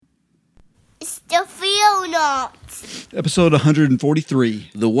The Theonauts. Episode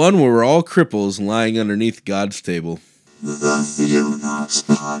 143. The one where we're all cripples lying underneath God's table. The Theonauts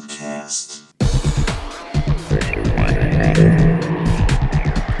Podcast.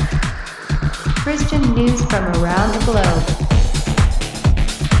 Christian news from around the globe.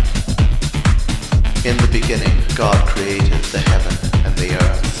 In the beginning, God created the heaven and the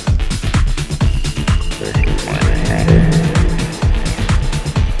earth.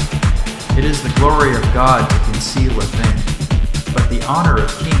 It is the glory of God to conceal a thing, but the honor of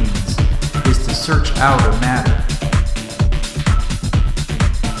kings is to search out a matter.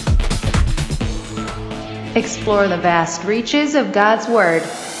 Explore the vast reaches of God's Word.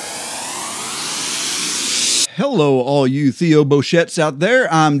 Hello, all you Theo Bochettes out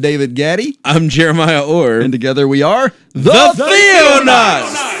there. I'm David Gaddy. I'm Jeremiah Orr. And together we are the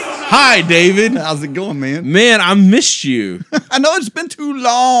Theonauts! Hi, David. How's it going, man? Man, I missed you. I know it's been too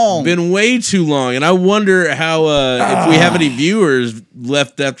long. Been way too long, and I wonder how if we have any viewers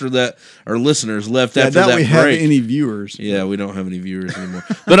left after that, or listeners left after that we break. have any viewers. Yeah, we don't have any viewers anymore.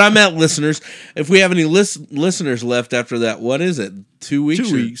 But I meant listeners. If we have any listeners left after that, what is it? 2 weeks?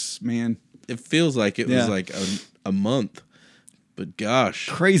 2 weeks, man. It feels like it was like a month. But gosh.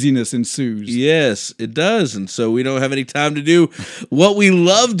 Craziness ensues. Yes, it does. And so we don't have any time to do what we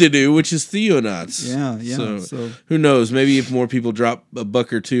love to do, which is Theonauts. Yeah. So who knows? Maybe if more people drop $1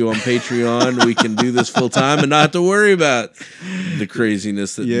 or $2 on Patreon, we can do this full time and not have to worry about the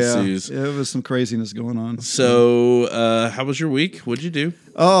craziness that ensues. Yeah, it was some craziness going on. So how was your week? What'd you do?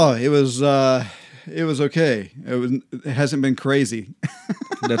 Oh, it was okay. It hasn't been crazy.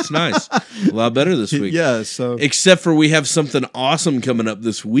 That's nice. A lot better this week. Yeah, so except for we have something awesome coming up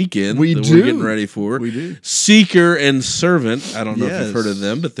this weekend we're getting ready for. We do. Seeker and Servant. I don't know if you've heard of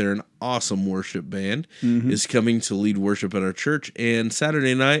them, but they're an awesome worship band. Is coming to lead worship at our church, and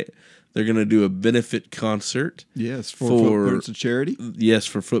Saturday night they're going to do a benefit concert. Yes, for Footprints of Charity. Yes,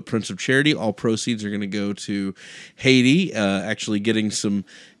 for Footprints of Charity. All proceeds are going to go to Haiti. Actually, getting some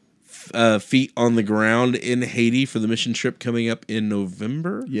feet on the ground in Haiti for the mission trip coming up in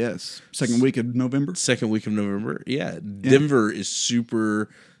November. Yes. Second week of November. Yeah. Denver is super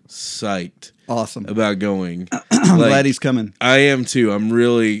psyched. Awesome. About going. I'm glad he's coming. I am too.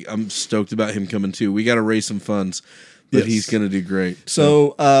 I'm stoked about him coming too. We got to raise some funds, but he's going to do great.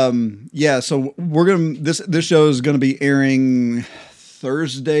 So we're going to this show is going to be airing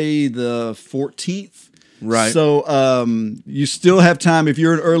Thursday the 14th. Right. So you still have time if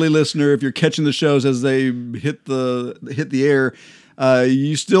you're an early listener, if you're catching the shows as they hit the air,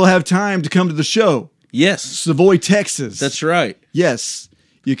 you still have time to come to the show. Yes. Savoy, Texas. That's right. Yes.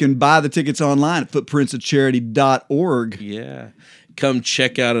 You can buy the tickets online at footprintsofcharity.org. Yeah. Come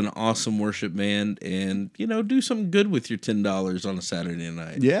check out an awesome worship band and, do something good with your $10 on a Saturday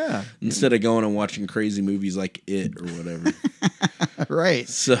night. Yeah. Instead of going and watching crazy movies like It or whatever. Right.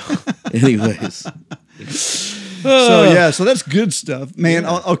 So, anyways. So that's good stuff, man.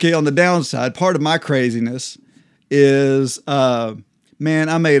 Yeah. Okay, on the downside, part of my craziness is, I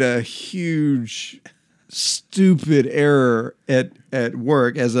made a huge, stupid error at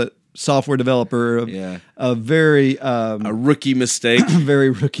work as a software developer. A very a rookie mistake. Very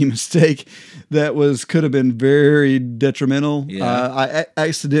rookie mistake that could have been very detrimental. Yeah. I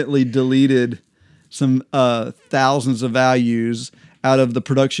accidentally deleted some thousands of values out of the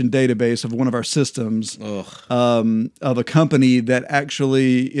production database of one of our systems of a company that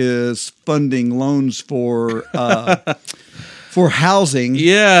actually is funding loans for housing.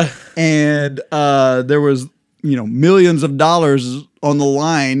 Yeah. And there was, millions of dollars on the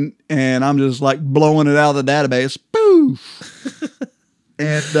line, and I'm just like blowing it out of the database. Poof.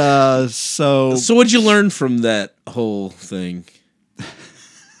 And so what'd you learn from that whole thing?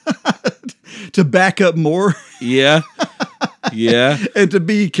 To back up more. Yeah. Yeah. And to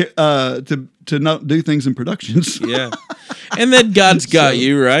be to not do things in productions. Yeah. And then God's got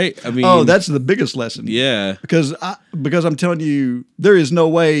you, right? I mean, that's the biggest lesson. Yeah. Because I'm telling you, there is no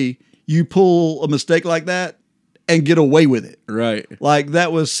way you pull a mistake like that and get away with it. Right. Like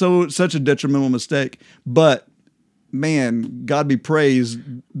that was such a detrimental mistake. But man, God be praised,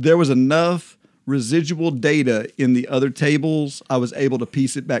 there was enough residual data in the other tables. I was able to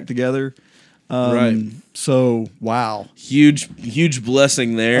piece it back together. Right. So, wow. Huge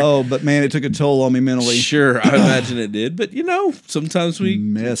blessing there. Oh, but man, it took a toll on me mentally. Sure, I imagine it did. But sometimes we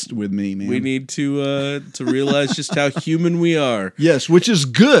messed with me, man. We need to realize just how human we are. Yes, which is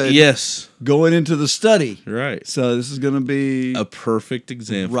good. Yes. Going into the study. Right. So this is going to be a perfect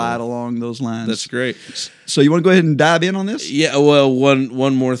example. Right along those lines. That's great. So you want to go ahead and dive in on this? Yeah, well,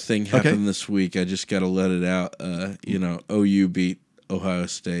 one more thing happened this week. I just got to let it out. OU beat Ohio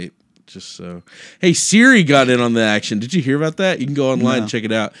State Just so. Hey, Siri got in on the action. Did you hear about that? You can go online and check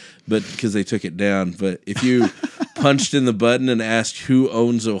it out, but because they took it down. But if you punched in the button and asked who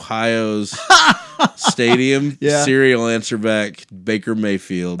owns Ohio's stadium, Siri will answer back Baker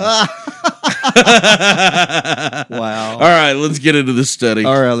Mayfield. Wow. All right, let's get into the study.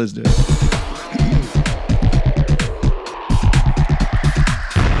 All right, let's do it.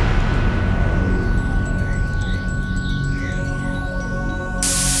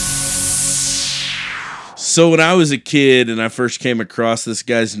 So when I was a kid and I first came across this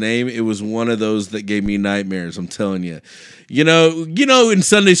guy's name, it was one of those that gave me nightmares. I'm telling you. You know, in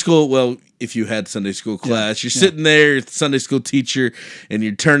Sunday school, well, if you had Sunday school class, you're sitting there, you're the Sunday school teacher, and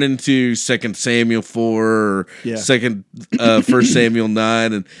you're turning to 2 Samuel 4 or 1 Samuel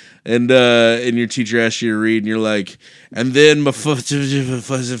 9, and your teacher asks you to read, and you're like, and then my was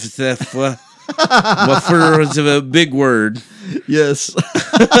a big word. Yes.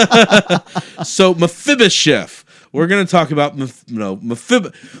 So Mephibosheth. We're going to talk about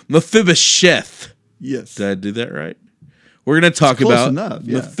Mephibosheth. Yes. Did I do that right? We're going to talk close about enough,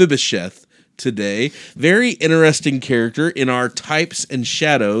 yeah. Mephibosheth today. Very interesting character in our Types and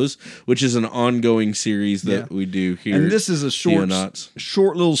Shadows, which is an ongoing series that we do here. And this is a short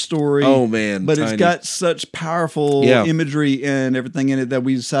little story. Oh, man. But tiny. it's got such powerful imagery and everything in it that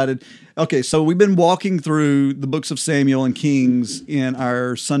we decided, okay, so we've been walking through the books of Samuel and Kings in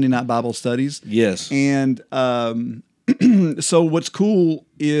our Sunday night Bible studies. Yes. And so what's cool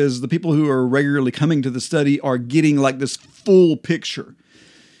is the people who are regularly coming to the study are getting like this full picture.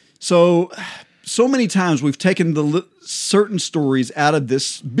 So many times we've taken the certain stories out of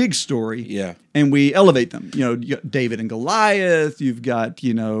this big story, and we elevate them. You know, you got David and Goliath. You've got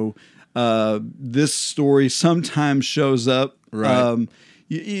this story sometimes shows up. Right.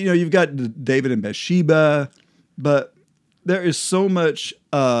 You've got David and Bathsheba, but there is so much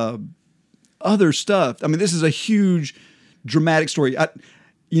other stuff. I mean, this is a huge, dramatic story.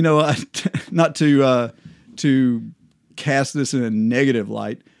 Not to cast this in a negative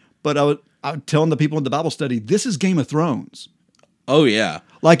light, but I was telling the people in the Bible study, this is Game of Thrones. Oh yeah.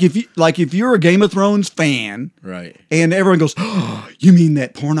 Like if you're a Game of Thrones fan, right, and everyone goes, "Oh, you mean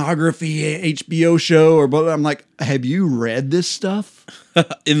that pornography HBO show?" Or I'm like, "Have you read this stuff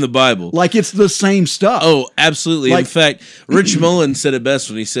in the Bible?" Like it's the same stuff. Oh, absolutely. In fact, Rich Mullins said it best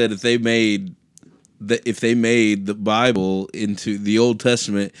when he said if they made the Bible into the Old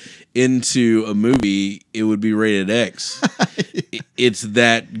Testament into a movie, it would be rated X. It's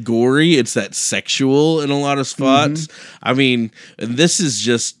that gory, it's that sexual in a lot of spots. I mean, this is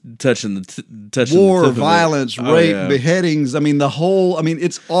just touching war, the violence, rape, beheadings. I mean,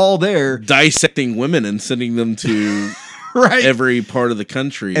 it's all there. Dissecting women and sending them to every part of the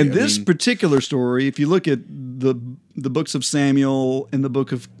country. And this particular story, if you look at the books of Samuel and the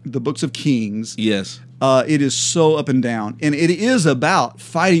books of Kings, yes, it is so up and down, and it is about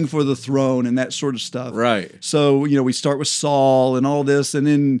fighting for the throne and that sort of stuff. Right. So we start with Saul and all this, and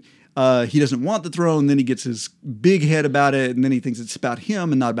then he doesn't want the throne. Then he gets his big head about it, and then he thinks it's about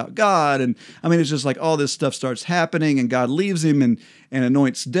him and not about God. And I mean, it's just like all this stuff starts happening, and God leaves him and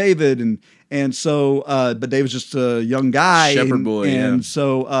anoints David, and so but David's just a young guy, shepherd boy, and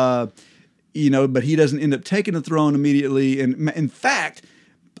so but he doesn't end up taking the throne immediately. And in fact,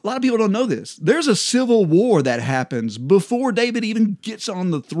 a lot of people don't know this. There's a civil war that happens before David even gets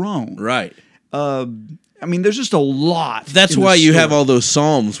on the throne. Right. I mean, there's just a lot. That's why you have all those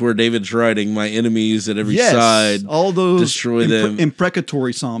Psalms where David's writing, "My enemies at every side, all those destroy them."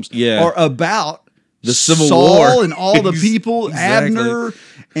 Imprecatory Psalms are about the civil Saul war and all the people, exactly. Abner,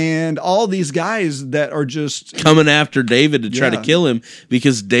 and all these guys that are just coming after David to try to kill him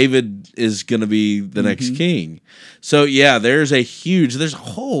because David is going to be the next king. So there's a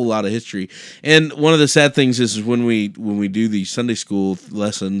whole lot of history. And one of the sad things is when we do these Sunday school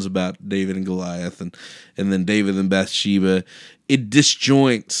lessons about David and Goliath and then David and Bathsheba, it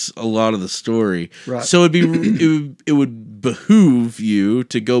disjoints a lot of the story. Right. So it would behoove you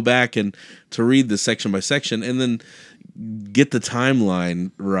to go back and to read the section by section and then get the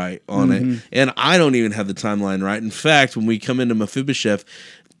timeline right on it. And I don't even have the timeline right. In fact, when we come into Mephibosheth,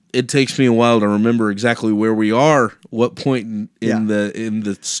 it takes me a while to remember exactly where we are, what point in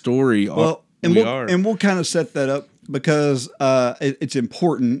the story And we'll kind of set that up because it's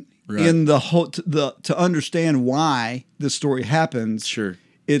important in the whole to understand why this story happens. Sure,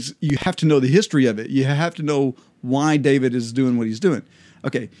 you have to know the history of it. You have to know why David is doing what he's doing.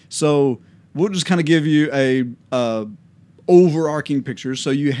 Okay, so we'll just kind of give you a overarching picture. So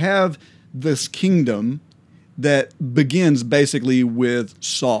you have this kingdom that begins basically with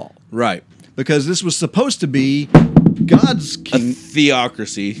Saul. Right. Because this was supposed to be God's A king,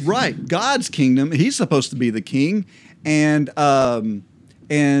 theocracy. right? God's kingdom. He's supposed to be the king, and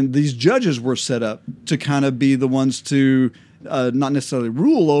these judges were set up to kind of be the ones to not necessarily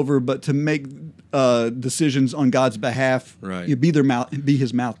rule over, but to make decisions on God's behalf. Right. Be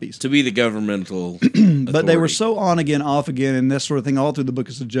his mouthpiece. To be the governmental But they were authority. so on again, off again, and that sort of thing all through the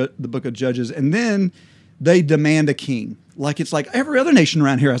book of Judges, and then they demand a king. Like it's like every other nation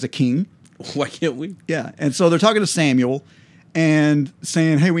around here has a king. Why can't we? Yeah, and so they're talking to Samuel and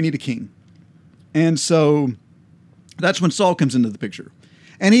saying, "Hey, we need a king." And so that's when Saul comes into the picture.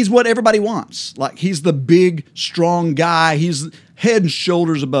 And he's what everybody wants. Like he's the big, strong guy. He's head and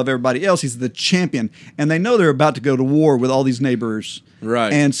shoulders above everybody else. He's the champion. And they know they're about to go to war with all these neighbors.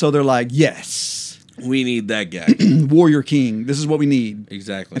 Right. And so they're like, "Yes, We need that guy. warrior king. This is what we need."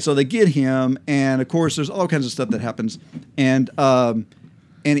 Exactly. And so they get him, and of course, there's all kinds of stuff that happens, and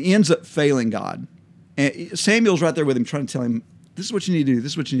he ends up failing God. And Samuel's right there with him, trying to tell him, "This is what you need to do.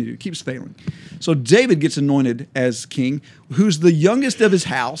 This is what you need to do." Keeps failing. So David gets anointed as king, who's the youngest of his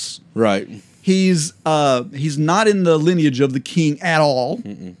house. Right. He's not in the lineage of the king at all.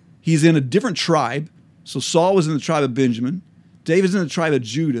 Mm-mm. He's in a different tribe. So Saul was in the tribe of Benjamin. David's in the tribe of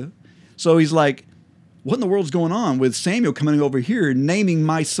Judah. So he's like, what in the world's going on with Samuel coming over here naming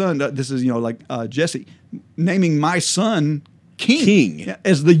my son? This is Jesse naming my son king. Yeah,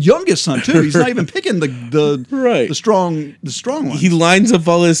 as the youngest son too. He's not even picking the Right. the strong one. He lines up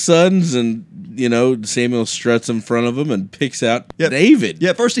all his sons, and Samuel struts in front of him and picks out Yep. David.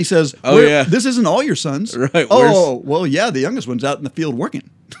 Yeah, first he says, Oh, yeah. this isn't all your sons." Right, Oh, well, yeah, the youngest one's out in the field working.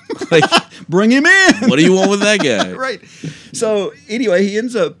 Like, Bring him in. what do you want with that guy? Right. So anyway, he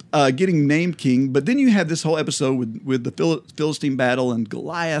ends up getting named king. But then you have this whole episode with the Philistine battle and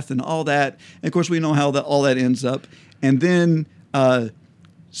Goliath and all that. And of course, we know how all that ends up. And then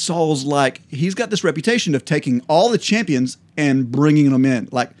Saul's like, he's got this reputation of taking all the champions and bringing them in.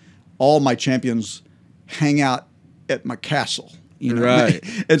 Like, all my champions hang out at my castle. Right.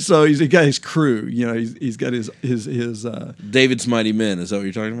 And so he's got his crew. He's got his David's mighty men. Is that what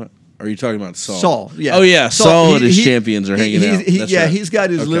you're talking about? Or are you talking about Saul? Saul, yeah. Oh yeah, Saul and his he- champions are hanging out. That's right. He's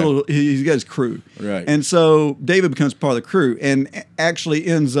got his Okay. he's got his crew. Right. And so David becomes part of the crew and actually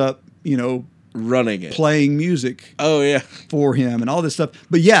ends up, running it. playing music Oh yeah. for him and all this stuff.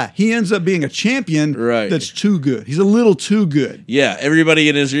 But yeah, he ends up being a champion Right. that's too good. He's a little too good. Yeah, everybody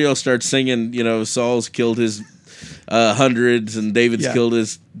in Israel starts singing, Saul's killed his hundreds and David's Yeah. killed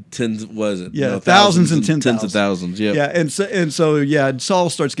his tens, was it? Yeah, No, thousands and tens tens of thousands. Yeah. Yeah, and so Saul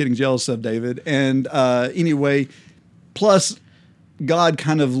starts getting jealous of David. And anyway, plus God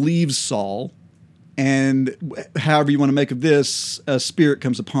kind of leaves Saul. And however you want to make of this, a spirit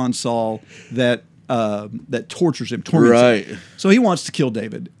comes upon Saul that tortures him, torments him. Right. So he wants to kill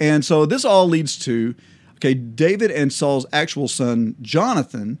David. And so this all leads to, David and Saul's actual son,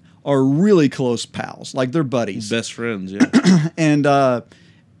 Jonathan, are really close pals. Like they're buddies. Best friends, yeah.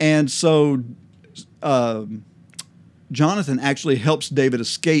 And so Jonathan actually helps David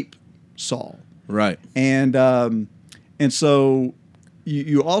escape Saul. Right. And so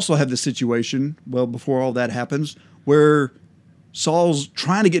you also have the situation, well, before all that happens, where Saul's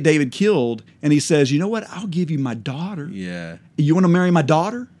trying to get David killed, and he says, "You know what? I'll give you my daughter. Yeah. You want to marry my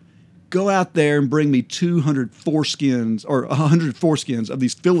daughter? Go out there and bring me 200 foreskins or 100 foreskins of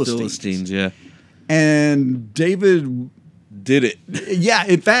these Philistines." Yeah. And David, Did it. yeah,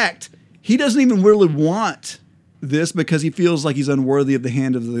 in fact, he doesn't even really want this because he feels like he's unworthy of the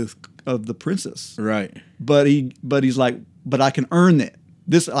hand of the princess. Right. But he's like, but I can earn it.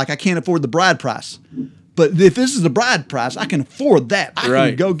 This, like, I can't afford the bride price. But if this is the bride price, I can afford that. I Right.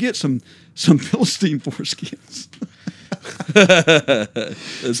 can go get some Philistine foreskins.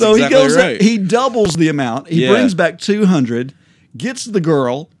 That's So exactly he goes, right. he doubles the amount. He Yeah. brings back 200, gets the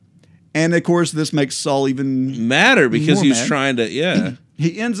girl, and of course this makes Saul even matter because more he's mad. trying to, yeah.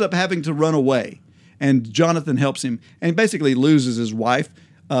 He ends up having to run away, and Jonathan helps him, and he basically loses his wife.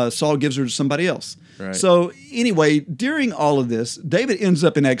 Saul gives her to somebody else. Right. So anyway, during all of this, David ends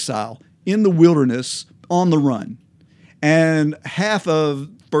up in exile in the wilderness on the run, and half of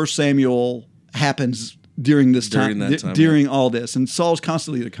 1 Samuel happens during this During time, that time, during all this, and Saul's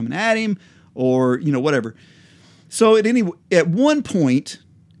constantly either coming at him or whatever. So at one point,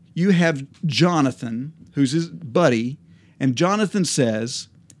 you have Jonathan, who's his buddy, and Jonathan says,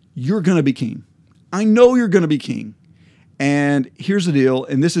 "You're going to be king. I know you're going to be king." And here's the deal,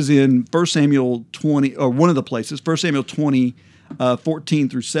 and this is in 1 Samuel 20, or one of the places, 1 Samuel 20, 14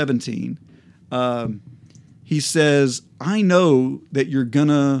 through 17. He says, "I know that you're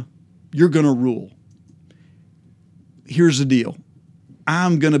gonna rule. Here's the deal.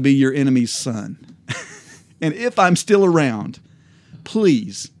 I'm gonna be your enemy's son." And if I'm still around,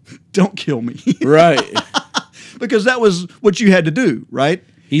 please don't kill me. Right. Because that was what you had to do, right?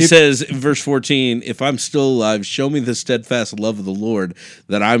 He says in verse 14, if I'm still alive, show me the steadfast love of the Lord,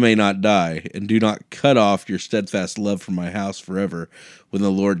 that I may not die, and do not cut off your steadfast love from my house forever, when the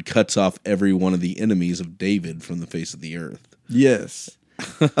Lord cuts off every one of the enemies of David from the face of the earth. Yes.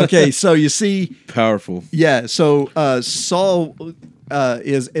 Okay, so you see, Powerful. yeah. So Saul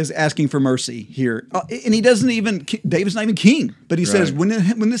is asking for mercy here, and he doesn't even. David's not even king, but he says, Right.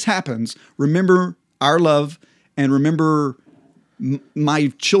 when this happens, remember our love and remember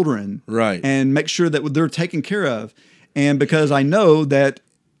my children, Right. and make sure that they're taken care of. And because I know that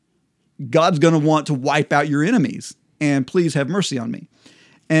God's going to want to wipe out your enemies, and please have mercy on me.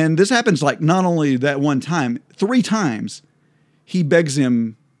 And this happens like not only that one time, 3 times he begs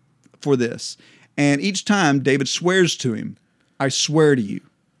him for this. And each time David swears to him, I swear to you,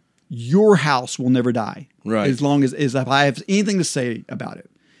 your house will never die. Right. As long as if I have anything to say about it.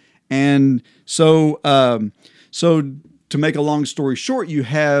 And so, to make a long story short, you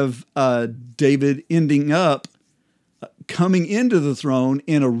have David ending up coming into the throne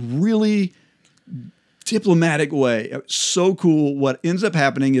in a really diplomatic way. So cool. What ends up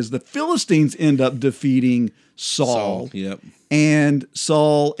happening is the Philistines end up defeating Saul. Yep. And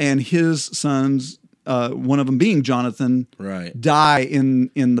Saul and his sons, one of them being Jonathan, Right. die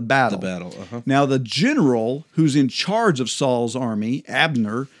in the battle. The battle. Now, the general who's in charge of Saul's army,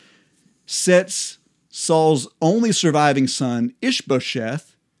 Abner, sets Saul's only surviving son,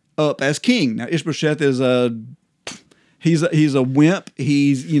 Ishbosheth, up as king. Now, Ishbosheth is he's a wimp.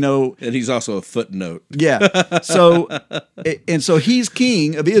 He's, And he's also a footnote. yeah. So, and so he's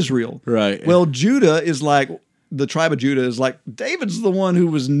king of Israel. Right. Well, Judah is like, the tribe of Judah is like, David's the one who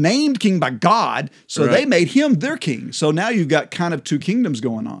was named king by God, so Right. they made him their king. So now you've got kind of 2 kingdoms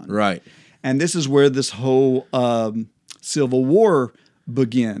going on. Right. And this is where this whole civil war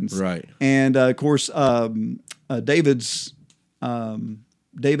begins. Right. And of course, David's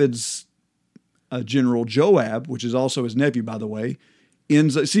general Joab, which is also his nephew, by the way,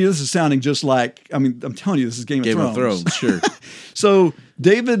 ends up, see, this is sounding just like, I mean, I'm telling you, this is Game of Thrones. Sure. So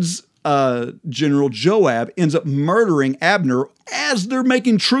David's general Joab ends up murdering Abner as they're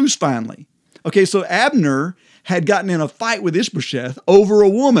making truce finally. Okay, so Abner had gotten in a fight with Ishbosheth over a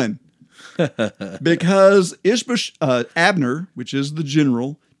woman because Abner, which is the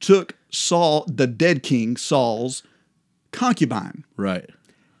general, took Saul, the dead king, Saul's concubine. Right.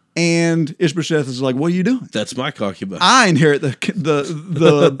 And Ishbosheth is like, what are you doing? That's my concubine. I inherit the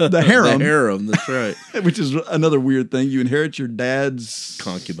harem, The harem, that's right. which is another weird thing. You inherit your dad's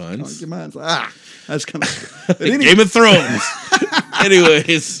Concubines. concubines. That's kind of Game of Thrones.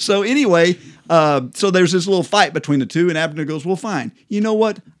 Anyways. So anyway, so there's this little fight between the two, and Abner goes, well, fine. You know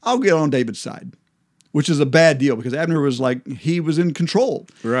what? I'll get on David's side, which is a bad deal because Abner was like, he was in control.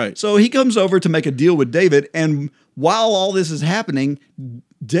 Right. So he comes over to make a deal with David, and while all this is happening,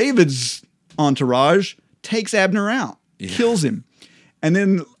 David's entourage takes Abner out, kills him. And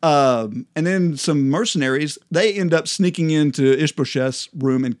then some mercenaries, they end up sneaking into Ishbosheth's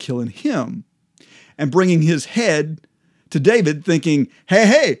room and killing him and bringing his head to David, thinking,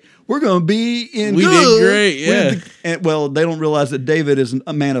 hey, we're going to be in We good. did great, yeah. And, well, they don't realize that David is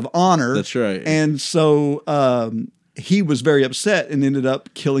a man of honor. That's right. And so he was very upset and ended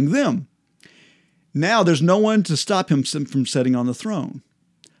up killing them. Now there's no one to stop him from sitting on the throne.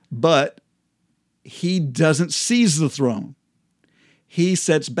 But he doesn't seize the throne. He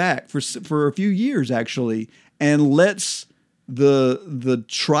sits back for a few years, actually, and lets the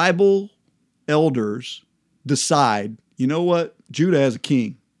tribal elders decide, you know what, Judah has a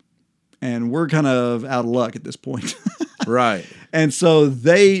king, and we're kind of out of luck at this point. Right. And so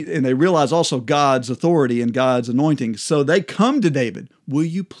they realize also God's authority and God's anointing. So they come to David, will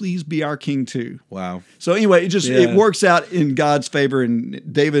you please be our king too? Wow. So anyway, it works out in God's favor,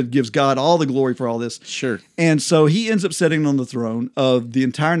 and David gives God all the glory for all this. Sure. And so he ends up sitting on the throne of the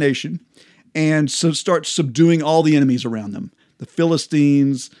entire nation, and so starts subduing all the enemies around them. The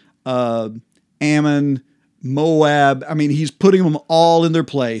Philistines, Ammon, Moab. I mean, he's putting them all in their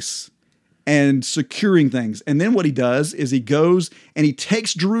place and securing things. And then what he does is he goes and he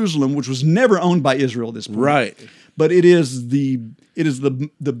takes Jerusalem, which was never owned by Israel at this point. Right. But it is the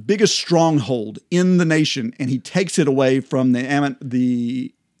biggest stronghold in the nation, and he takes it away from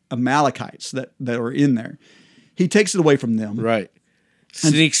the Amalekites that are in there. He takes it away from them. Right.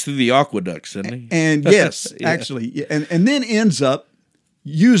 Sneaks through the aqueducts, doesn't he? And yes, Yeah. actually, and then ends up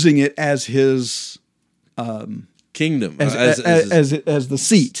using it as his Kingdom. as the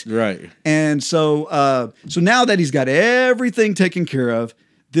seat. Right. And so now that he's got everything taken care of,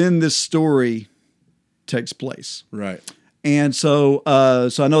 then this story takes place. Right. And so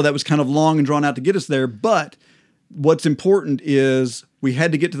I know that was kind of long and drawn out to get us there, but what's important is we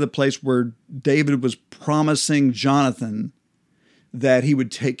had to get to the place where David was promising Jonathan that he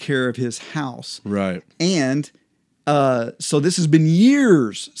would take care of his house. Right. And so this has been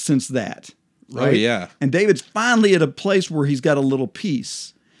years since that. Right? Oh, yeah. And David's finally at a place where he's got a little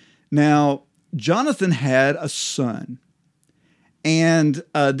peace. Now, Jonathan had a son. And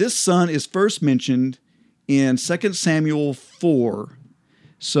this son is first mentioned in 2 Samuel 4.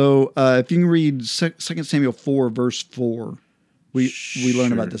 So if you can read 2 Samuel 4, verse 4, we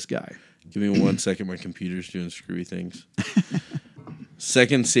learn about this guy. Give me 1 second. My computer's doing screwy things.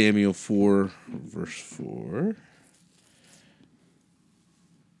 2 Samuel 4, verse 4.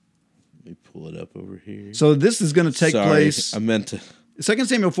 Let me pull it up over here. So this is going to take place. I meant to. 2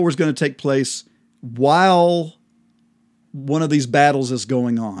 Samuel 4 is going to take place while one of these battles is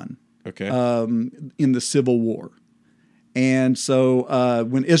going on. Okay. In the Civil War. And so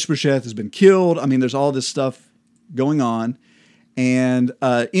when Ishbosheth has been killed, I mean, there's all this stuff going on. And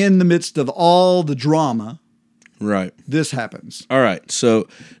in the midst of all the drama, right, this happens. All right. So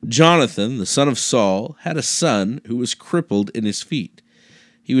Jonathan, the son of Saul, had a son who was crippled in his feet.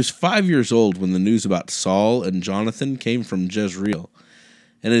 He was 5 years old when the news about Saul and Jonathan came from Jezreel.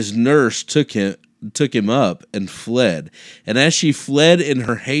 And his nurse took him up and fled. And as she fled in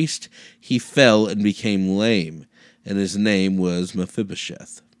her haste, he fell and became lame. And his name was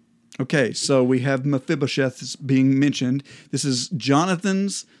Mephibosheth. Okay, so we have Mephibosheth being mentioned. This is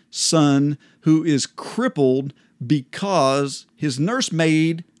Jonathan's son who is crippled because his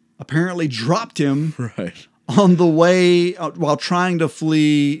nursemaid apparently dropped him Right. on the way while trying to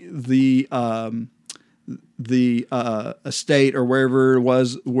flee the estate or wherever it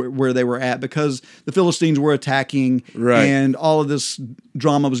was where they were at, because the Philistines were attacking, right, and all of this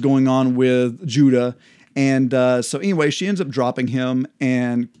drama was going on with Judah. And so anyway, she ends up dropping him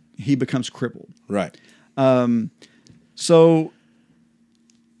and he becomes crippled. Right. So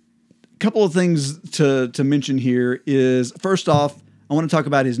a couple of things to mention here is, first off, I want to talk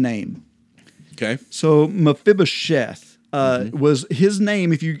about his name. Okay. So Mephibosheth was his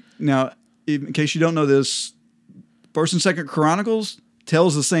name. In case you don't know this, 1st and 2nd Chronicles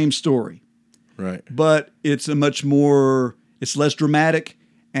tells the same story. Right. But it's it's less dramatic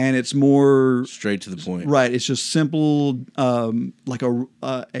and it's more straight to the point. Right. It's just simple, like a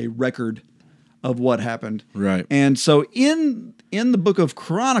record of what happened. Right. And so in the book of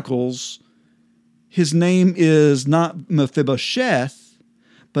Chronicles, his name is not Mephibosheth,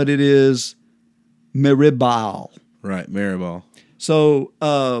 but it is Meribbaal. Right, Meribbaal. So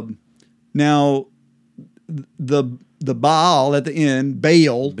now the Baal at the end,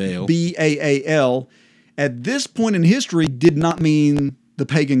 Baal, B-A-A-L, at this point in history did not mean the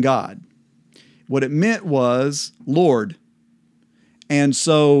pagan god. What it meant was Lord. And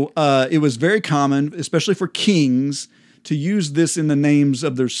so it was very common, especially for kings, to use this in the names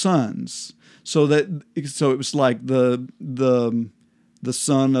of their sons. So it was like the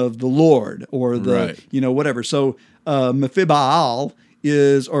son of the Lord, or the whatever. So Mephibosheth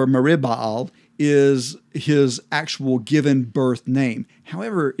Meribbaal is his actual given birth name.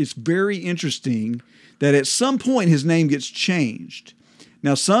 However, it's very interesting that at some point his name gets changed.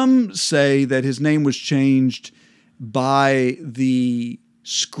 Now, some say that his name was changed by the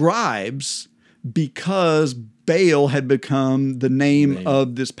scribes because Baal had become the name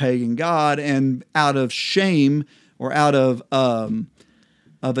of this pagan god, and out of shame or out of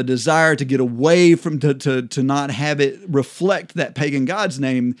a desire to get away from to not have it reflect that pagan god's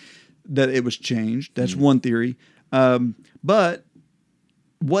name, that it was changed. That's one theory. But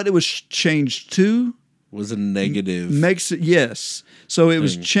what it was changed to was a negative. Makes it, yes. So it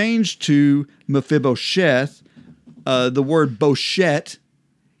was changed to Mephibosheth. The word boshet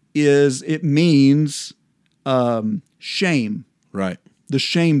means shame. Right. The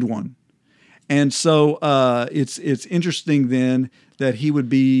shamed one. And so it's interesting then that he would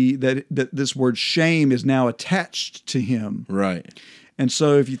be, that this word shame is now attached to him. Right. And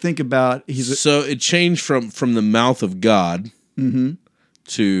so if you think about, so it changed from the mouth of God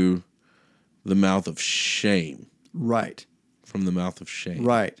to the mouth of shame. Right. From the mouth of shame.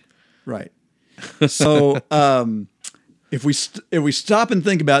 Right. Right. So if we stop and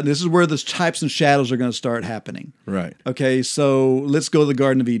think about it, this is where the types and shadows are going to start happening. Right. Okay, so let's go to the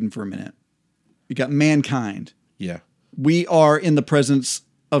Garden of Eden for a minute. You got mankind. Yeah. We are in the presence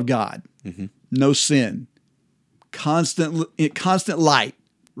of God. No sin. Constant light,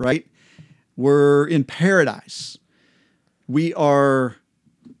 right? We're in paradise. We are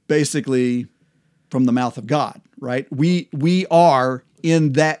basically from the mouth of God, right? We are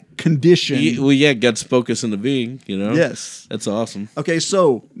in that condition. Well, yeah, God spoke us into being, you know? Yes. That's awesome. Okay,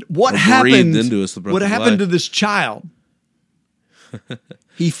 so what Or happened? breathed into us the breath What of happened to life. this child?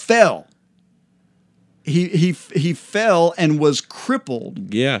 He fell. He fell and was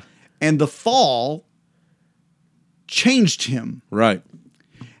crippled, Yeah, and the fall changed him. right.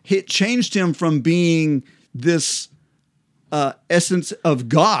 It changed him from being this essence of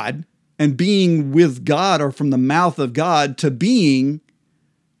God and being with God or from the mouth of God to being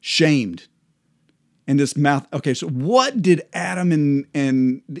shamed. And this mouth. Okay, so what did Adam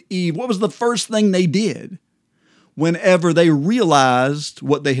and Eve, what was the first thing they did whenever they realized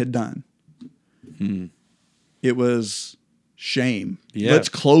what they had done? It was shame. Yeah. Let's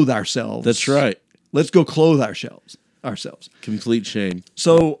clothe ourselves. That's right. Let's go clothe ourselves. Complete shame.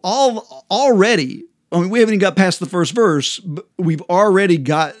 So already, I mean, we haven't even got past the first verse, but we've already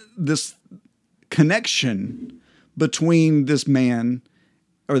got this connection between this man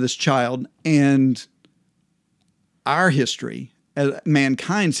or this child and our history,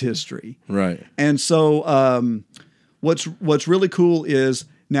 mankind's history. Right. And so what's really cool is,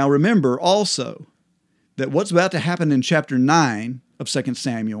 now remember also that what's about to happen in chapter 9 of 2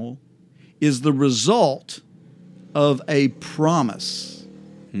 Samuel is the result of a promise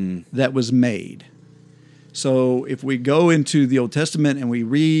that was made. So if we go into the Old Testament and we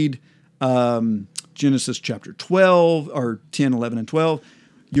read Genesis chapter 12 or 10, 11, and 12,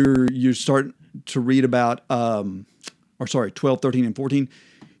 you start to read about 12, 13, and 14.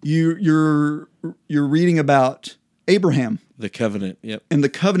 You're reading about Abraham The covenant. Yep. and the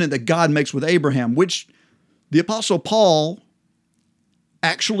covenant that God makes with Abraham, which the Apostle Paul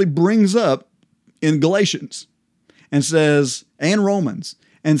actually brings up in Galatians and says, and Romans,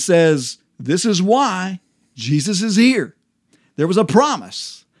 and says, this is why Jesus is here. There was a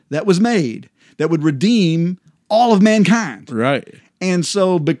promise that was made that would redeem all of mankind. Right. And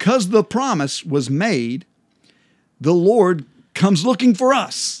so because the promise was made, the Lord comes looking for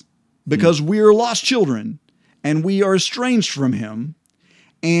us because we are lost children and we are estranged from him.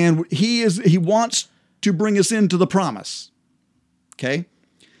 And he wants to bring us into the promise. Okay?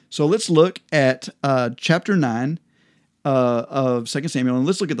 So let's look at chapter 9 of 2 Samuel, and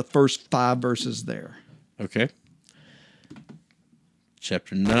let's look at the first 5 verses there. Okay.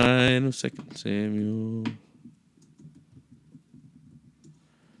 Chapter 9 of 2 Samuel.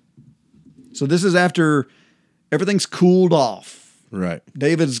 So this is after everything's cooled off. Right.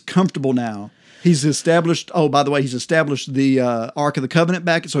 David's comfortable now. He's established, he's established the Ark of the Covenant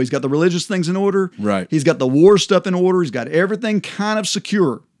back, so he's got the religious things in order. Right. He's got the war stuff in order. He's got everything kind of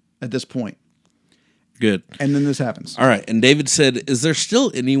secure at this point. Good. And then this happens. All right. And David said, is there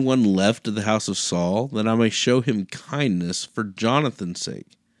still anyone left of the house of Saul that I may show him kindness for Jonathan's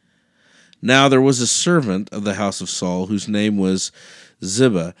sake? Now there was a servant of the house of Saul whose name was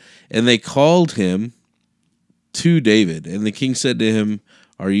Ziba, and they called him to David. And the king said to him,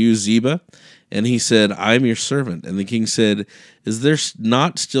 are you Ziba? And he said, I am your servant. And the king said, is there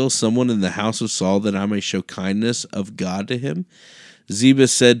not still someone in the house of Saul that I may show kindness of God to him? Ziba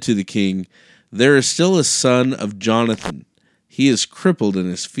said to the king, there is still a son of Jonathan. He is crippled in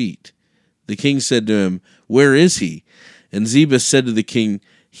his feet. The king said to him, where is he? And Ziba said to the king,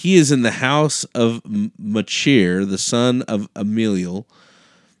 he is in the house of Machir, the son of Ameliel,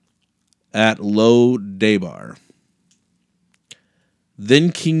 at Lo-Debar.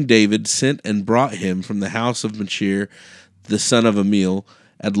 Then King David sent and brought him from the house of Machir, the son of Ameliel,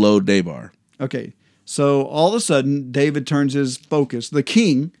 at Lo-Debar. Okay, so all of a sudden, David turns his focus, the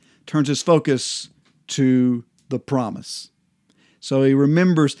king turns his focus to the promise. So he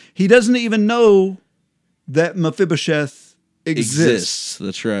remembers, he doesn't even know that Mephibosheth exists.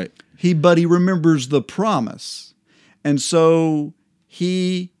 That's right. But he remembers the promise. And so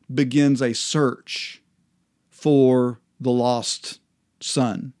he begins a search for the lost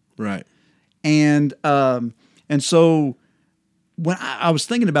son. Right. And so when I was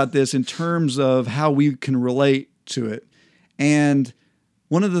thinking about this in terms of how we can relate to it, and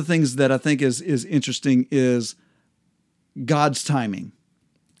one of the things that I think is interesting is God's timing.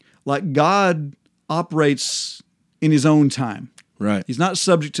 Like God operates in his own time. Right. He's not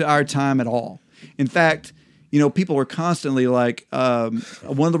subject to our time at all. In fact, people are constantly like, one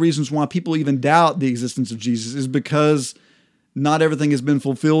of the reasons why people even doubt the existence of Jesus is because not everything has been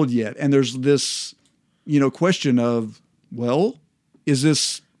fulfilled yet. And there's this, question of, well, is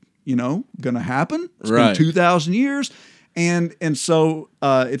this, going to happen? It's Right. been 2,000 years. And so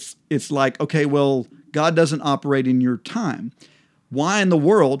it's like, okay, well, God doesn't operate in your time. Why in the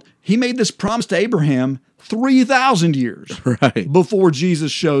world? He made this promise to Abraham 3,000 years Right. before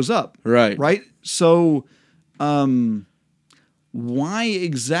Jesus shows up. Right. Right. So why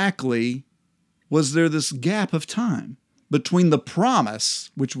exactly was there this gap of time between the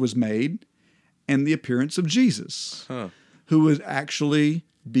promise which was made and the appearance of Jesus, who would actually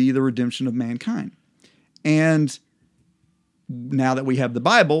be the redemption of mankind? And now that we have the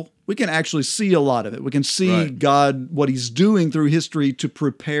Bible, we can actually see a lot of it. We can see God, what he's doing through history to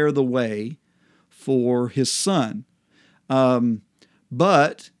prepare the way for his son.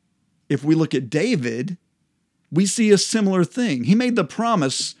 But if we look at David, we see a similar thing. He made the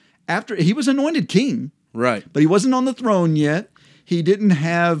promise after he was anointed king, Right. but he wasn't on the throne yet. He didn't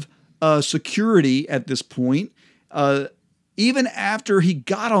have security at this point. Even after he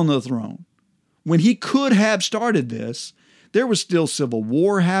got on the throne, when he could have started this, there was still civil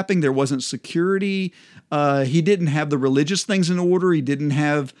war happening. There wasn't security. He didn't have the religious things in order. He didn't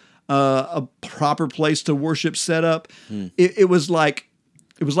have a proper place to worship set up. It was like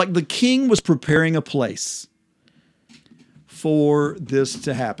the king was preparing a place for this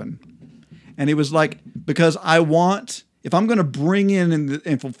to happen. And it was like, because if I'm going to bring in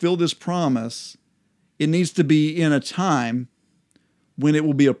and fulfill this promise, it needs to be in a time when it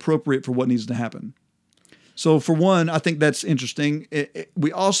will be appropriate for what needs to happen. So for one, I think that's interesting.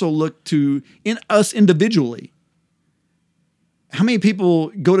 We also look to, in us individually, how many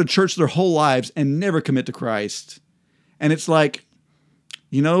people go to church their whole lives and never commit to Christ? And it's like,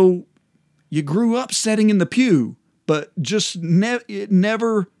 you grew up sitting in the pew, but just it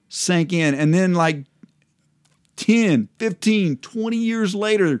never sank in. And then like 10, 15, 20 years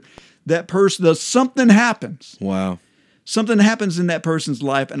later, that person, something happens. Wow. Something happens in that person's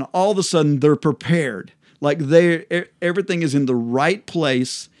life, and all of a sudden they're prepared. Like everything is in the right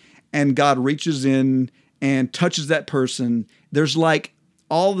place, and God reaches in and touches that person. There's like,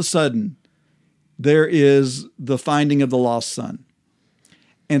 all of a sudden, there is the finding of the lost son.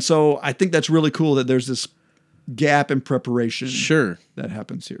 And so I think that's really cool that there's this gap in preparation that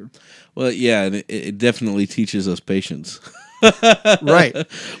happens here. Well, yeah, and it definitely teaches us patience. Right.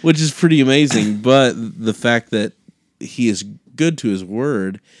 Which is pretty amazing. But the fact that he is good to his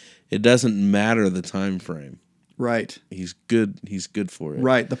word, it doesn't matter the time frame. Right. He's good for it.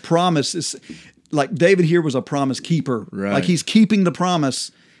 Right. The promise is, like David here was a promise keeper. Right. Like he's keeping the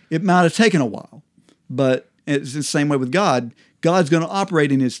promise. It might have taken a while, but it's the same way with God. God's going to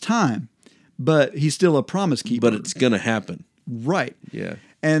operate in his time, but he's still a promise keeper. But it's going to happen. Right. Yeah.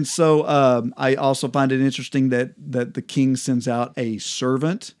 And so I also find it interesting that the king sends out a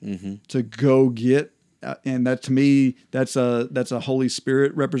servant to go get, and that to me, that's a Holy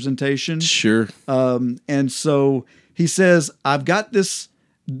Spirit representation. Sure. And so he says, I've got this,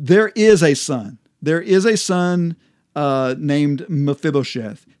 there is a son. There is a son named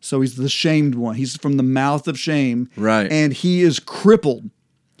Mephibosheth. So he's the shamed one. He's from the mouth of shame. Right. And he is crippled.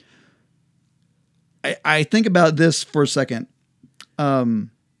 I think about this for a second.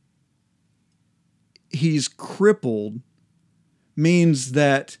 He's crippled means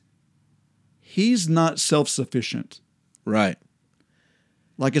that he's not self-sufficient. Right.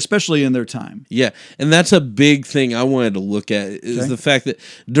 Like, especially in their time. Yeah, and that's a big thing I wanted to look at is the fact that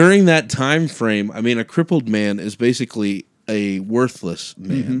during that time frame, I mean, a crippled man is basically a worthless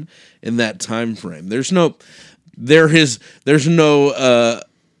man in that time frame. There's no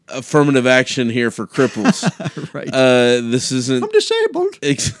affirmative action here for cripples. Right. This isn't. I'm disabled.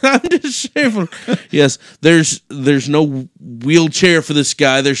 I'm disabled. Yes, there's no wheelchair for this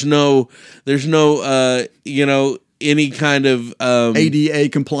guy. There's no any kind of ADA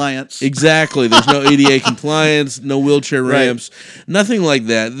compliance. Exactly. There's no ADA compliance, no wheelchair ramps, nothing like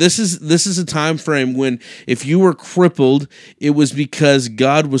that. This is a time frame when if you were crippled, it was because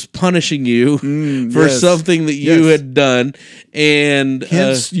God was punishing you for something that you had done, and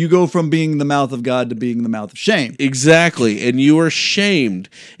hence you go from being the mouth of God to being the mouth of shame. Exactly, and you were shamed,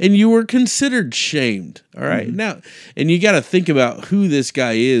 and you were considered shamed. All right, now, and you got to think about who this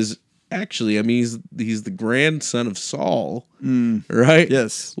guy is. Actually, I mean, he's the grandson of Saul, right?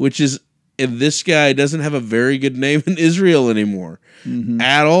 Yes. And this guy doesn't have a very good name in Israel anymore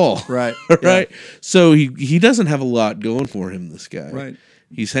at all. Right. Right. Yeah. So he doesn't have a lot going for him, this guy. Right.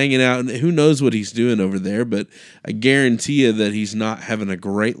 He's hanging out, and who knows what he's doing over there, but I guarantee you that he's not having a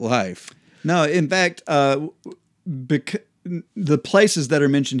great life. No, in fact, the places that are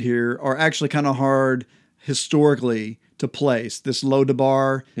mentioned here are actually kind of hard historically to place. This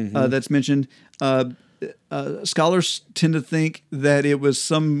Lodabar that's mentioned, scholars tend to think that it was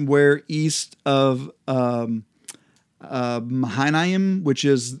somewhere east of Mahanaim, which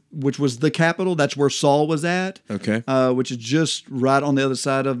was the capital. That's where Saul was at. Okay, which is just right on the other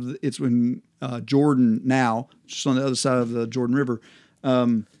side of it's in Jordan now, just on the other side of the Jordan River,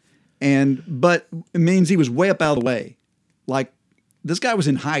 but it means he was way up out of the way, like this guy was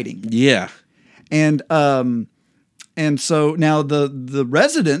in hiding. Yeah. And so now the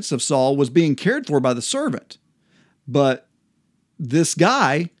residence of Saul was being cared for by the servant, but this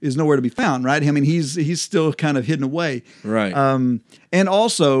guy is nowhere to be found, right? I mean, he's still kind of hidden away. Right. And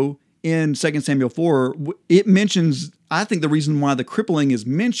also in 2 Samuel 4, it mentions, I think the reason why the crippling is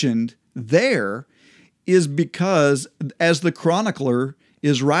mentioned there is because as the chronicler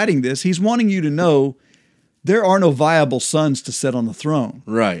is writing this, he's wanting you to know there are no viable sons to sit on the throne.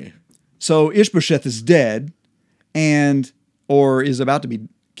 Right. So Ishbosheth is dead or is about to be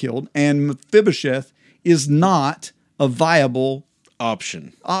killed, and Mephibosheth is not a viable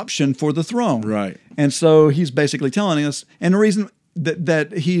Option. for the throne. Right. And so he's basically telling us, and the reason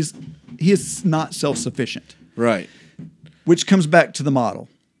that he is not self-sufficient, Right. which comes back to the model.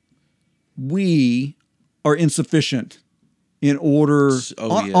 We are insufficient in order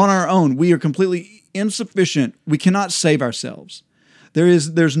on our own. We are completely insufficient. We cannot save ourselves.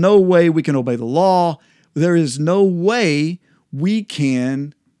 There's no way we can obey the law. There is no way we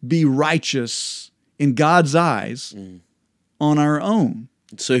can be righteous in God's eyes on our own.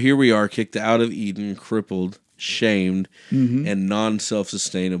 So here we are, kicked out of Eden, crippled, shamed, and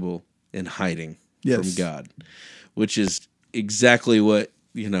non-self-sustainable, and hiding from God, which is exactly what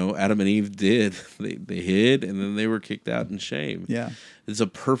Adam and Eve did. They hid, and then they were kicked out in shame. Yeah, it's a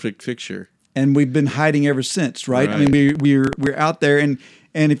perfect picture. And we've been hiding ever since, right? I mean, we're out there, and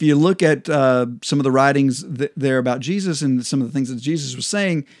if you look at some of the writings there about Jesus and some of the things that Jesus was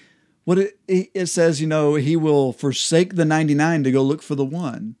saying, what it says, he will forsake the 99 to go look for the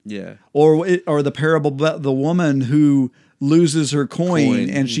one. Yeah. Or the parable about the woman who loses her coin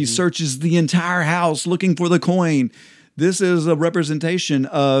and she searches the entire house looking for the coin. This is a representation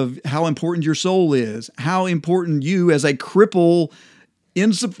of how important your soul is, how important you as a cripple,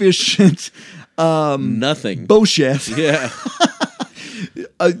 insufficient, nothing, Bosheth. Yeah.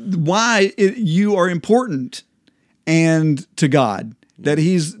 Why you are important and to God. That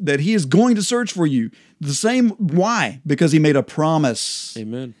he is going to search for you. The same why? Because he made a promise.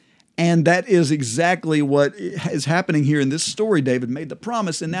 Amen. And that is exactly what is happening here in this story. David made the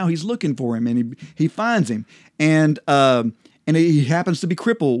promise, and now he's looking for him, and he finds him, and he happens to be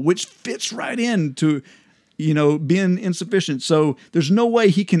crippled, which fits right into being insufficient. So there's no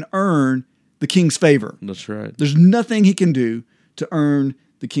way he can earn the king's favor. That's right. There's nothing he can do to earn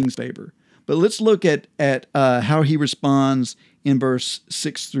the king's favor. But let's look at how he responds in verse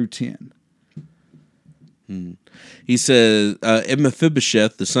 6 through 10. He says, and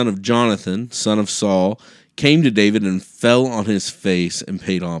Mephibosheth, the son of Jonathan, son of Saul, came to David and fell on his face and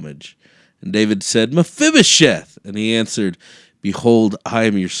paid homage. And David said, Mephibosheth! And he answered, Behold, I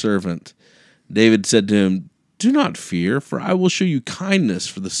am your servant. David said to him, Do not fear, for I will show you kindness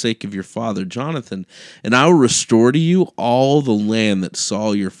for the sake of your father Jonathan, and I will restore to you all the land that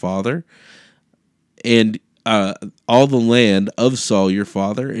Saul your father, and all the land of Saul your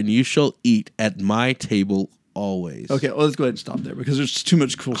father, and you shall eat at my table always. Okay, well, let's go ahead and stop there because there's too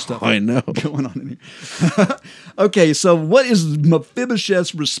much cool stuff I know. going on in here. Okay, so what is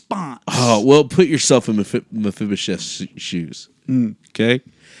Mephibosheth's response? Oh, well, put yourself in Mephibosheth's shoes. Okay?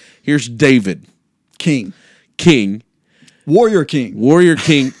 Here's David. King. Warrior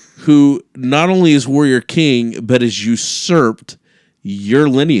king, who not only is warrior king, but has usurped your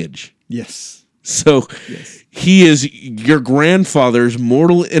lineage. Yes. So he is your grandfather's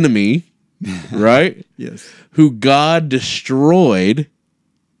mortal enemy, right? Yes. Who God destroyed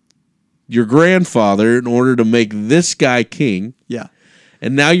your grandfather in order to make this guy king. Yeah.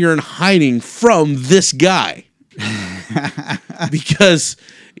 And now you're in hiding from this guy. Because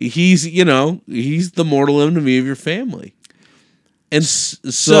he's the mortal enemy of your family. And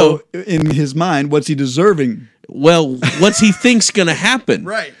so in his mind, what's he deserving? Well, what's he think's going to happen?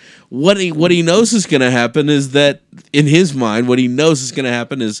 Right. What he knows is going to happen is that in his mind, what he knows is going to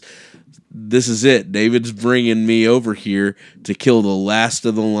happen is this is it. David's bringing me over here to kill the last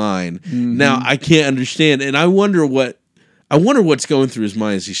of the line. Mm-hmm. Now I can't understand, and I wonder what's going through his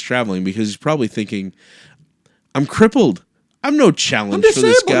mind as he's traveling, because he's probably thinking, "I'm crippled. I'm no challenge for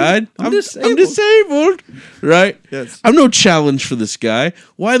this guy. I'm disabled, right? Yes. I'm no challenge for this guy.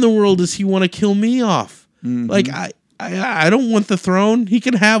 Why in the world does he want to kill me off? Mm-hmm. Like I don't want the throne. He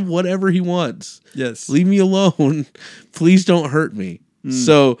can have whatever he wants. Yes. Leave me alone. Please don't hurt me."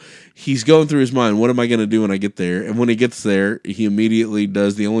 So he's going through his mind, what am I going to do when I get there? And when he gets there, he immediately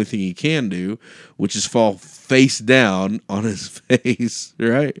does the only thing he can do, which is fall face down on his face,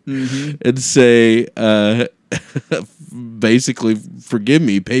 right? Mm-hmm. And say, basically, forgive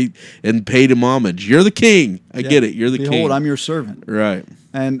me, paid him homage. You're the king. I get it. You're the king. Behold, I'm your servant. Right.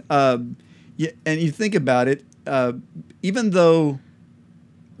 And and you think about it, even though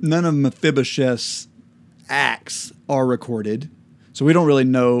Mephibosheth's acts are recorded, so we don't really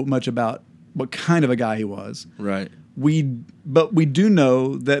know much about what kind of a guy he was. Right. But we do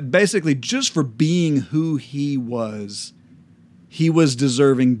know that basically just for being who he was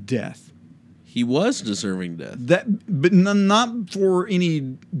deserving death. He was deserving death. But not for any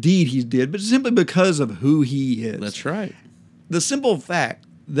deed he did, but simply because of who he is. That's right. The simple fact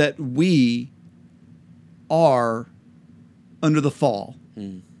that we are under the fall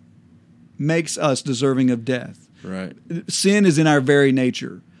makes us deserving of death. Right. Sin is in our very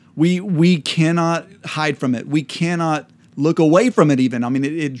nature. We cannot hide from it. We cannot look away from it even. I mean,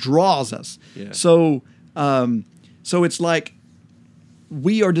 it draws us. Yeah. So it's like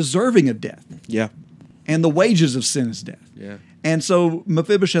we are deserving of death. Yeah. And the wages of sin is death. Yeah. And so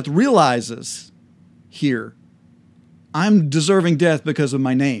Mephibosheth realizes here, I'm deserving death because of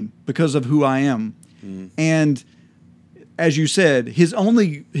my name, because of who I am. And as you said,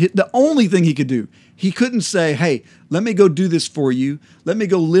 the only thing he could do, he couldn't say, hey, let me go do this for you. Let me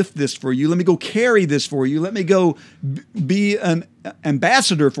go lift this for you. Let me go carry this for you. Let me go be an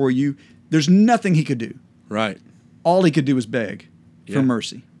ambassador for you. There's nothing he could do. Right. All he could do was beg for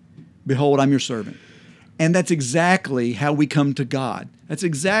mercy. Behold, I'm your servant. And that's exactly how we come to God. That's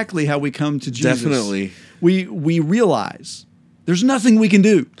exactly how we come to Jesus. Definitely. We realize there's nothing we can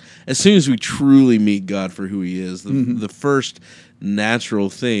do. As soon as we truly meet God for who he is, the first natural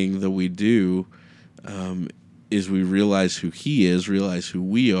thing that we do is we realize who he is, realize who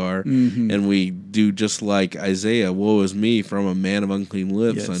we are, and we do just like Isaiah, woe is me, for I'm a man of unclean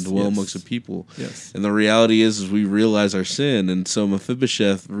lips, I dwell amongst a people. Yes. And the reality is we realize our sin, and so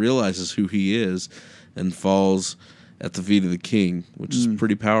Mephibosheth realizes who he is and falls at the feet of the king, which is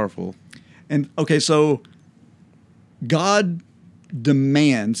pretty powerful. And okay, so God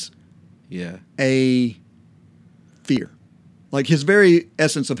demands a fear. Like his very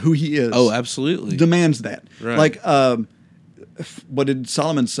essence of who he is. Oh, absolutely. Demands that. Right. Like, what did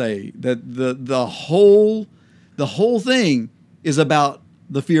Solomon say? That the whole thing is about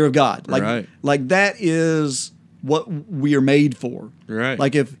the fear of God. Like, like that is what we are made for. Right.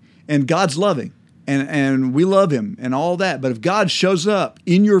 Like and God's loving and we love him and all that. But if God shows up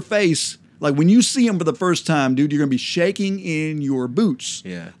in your face, like when you see him for the first time, dude, you're going to be shaking in your boots.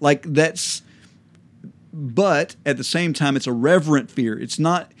 Yeah. Like but at the same time, it's a reverent fear. It's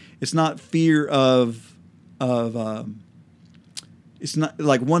not fear of it's not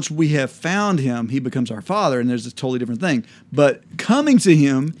like once we have found him, he becomes our father, and there's a totally different thing. But coming to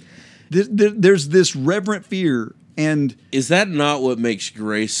him, there's this reverent fear. And is that not what makes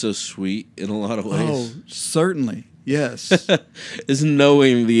grace so sweet in a lot of ways? Oh, certainly. Yes. Is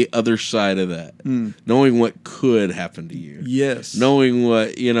knowing the other side of that. Knowing what could happen to you. Yes. Knowing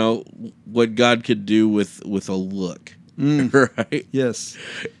what God could do with a look. Right? Yes.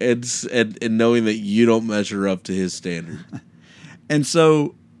 And knowing that you don't measure up to his standard. And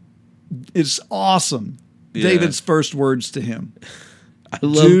so it's awesome. Yeah. David's first words to him. I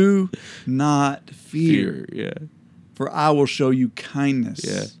love Do not fear. Yeah. For I will show you kindness.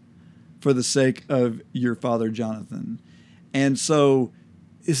 Yeah. For the sake of your father Jonathan. And so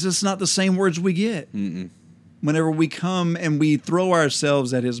it's just not the same words we get. Whenever we come and we throw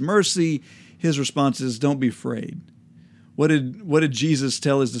ourselves at his mercy, his response is, don't be afraid. What did Jesus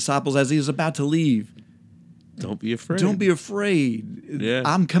tell his disciples as he was about to leave? Don't be afraid. Don't be afraid. Yeah.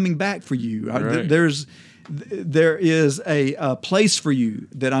 I'm coming back for you. Right. There is a place for you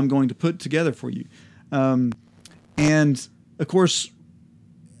that I'm going to put together for you. And of course,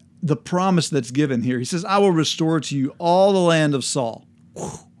 the promise that's given here, he says, I will restore to you all the land of Saul.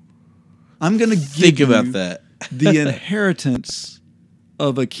 I'm going to give you that. the inheritance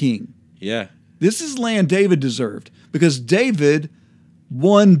of a king. Yeah. This is land David deserved because David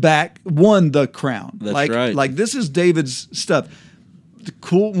won the crown. That's right. Like this is David's stuff.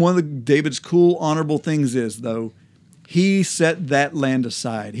 One of David's cool, honorable things is though, he set that land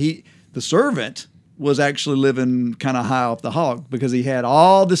aside. The servant was actually living kind of high off the hog because he had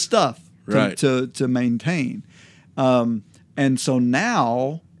all this stuff to maintain. And so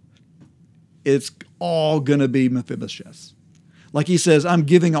now it's all going to be Mephibosheth. Like he says, I'm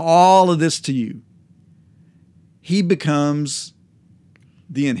giving all of this to you. He becomes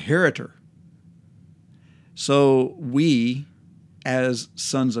the inheritor. So we, as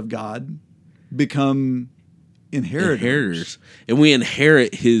sons of God, become inheritors. And we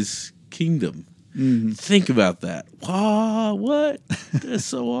inherit his kingdom. Think about that. Wow, what? That's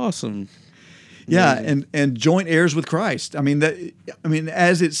so awesome. Yeah, and joint heirs with Christ. I mean,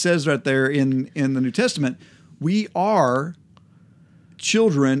 as it says right there in the New Testament, we are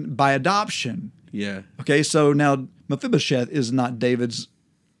children by adoption. Yeah. Okay, so now Mephibosheth is not David's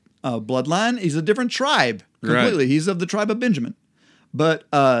bloodline. He's a different tribe completely. Right. He's of the tribe of Benjamin. But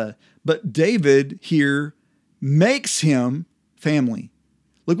David here makes him family.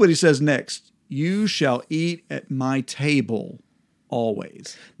 Look what he says next. You shall eat at my table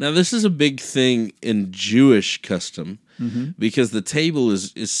always. Now, this is a big thing in Jewish custom because the table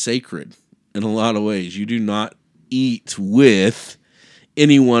is sacred in a lot of ways. You do not eat with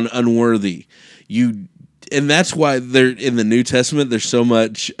anyone unworthy. And that's why there in the New Testament there's so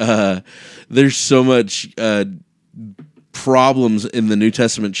much problems in the New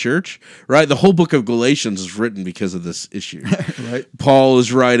Testament church, right? The whole book of Galatians is written because of this issue. Right. Paul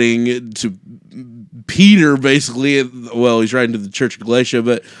is writing to Peter, basically. Well, he's writing to the church of Galatia,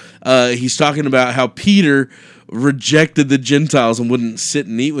 but he's talking about how Peter rejected the Gentiles and wouldn't sit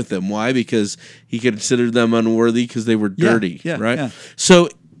and eat with them. Why? Because he considered them unworthy because they were dirty, right? Yeah. So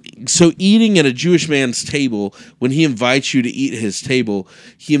eating at a Jewish man's table, when he invites you to eat at his table,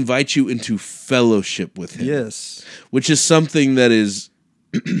 he invites you into fellowship with him. Yes. Which is something that is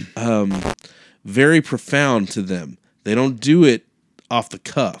very profound to them. They don't do it off the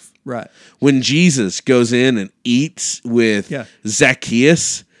cuff. Right. When Jesus goes in and eats with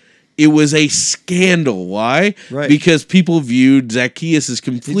Zacchaeus, it was a scandal. Why? Right. Because people viewed Zacchaeus as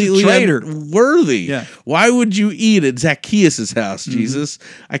completely traitor. unworthy. Yeah. Why would you eat at Zacchaeus' house, Jesus?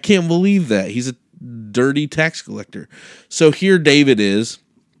 I can't believe that. He's a dirty tax collector. So here David is,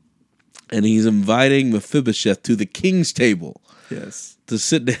 and he's inviting Mephibosheth to the king's table. Yes. To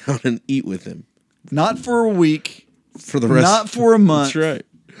sit down and eat with him. Not for a week. For the rest. Not for a month. That's right.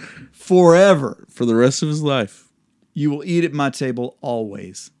 Forever. For the rest of his life. You will eat at my table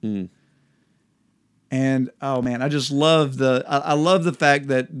always. And oh man, I just love I love the fact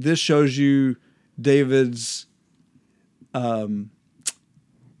that this shows you David's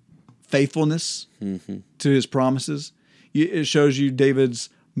faithfulness to his promises. It shows you David's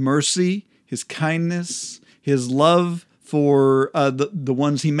mercy, his kindness, his love for the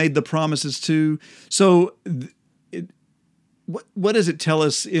ones he made the promises to. So what does it tell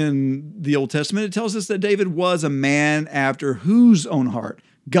us in the Old Testament? It tells us that David was a man after whose own heart?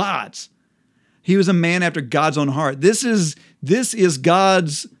 God's. He was a man after God's own heart. This is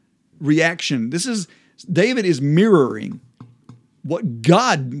God's reaction. David is mirroring what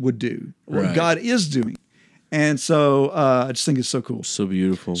God would do, what Right. God is doing. And so I just think it's so cool. So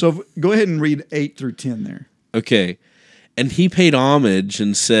beautiful. So go ahead and read 8 through 10 there. Okay. And he paid homage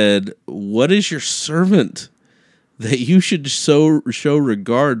and said, "What is your servant that you should show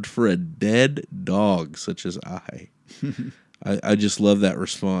regard for a dead dog such as I?" I just love that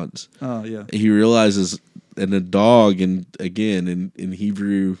response. Oh, yeah. He realizes, and a dog, and again, in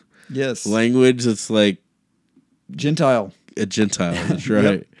Hebrew Yes. language, it's like Gentile. a Gentile. That's right.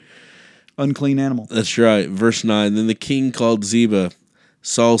 Yep. Unclean animal. That's right. Verse 9. Then the king called Ziba,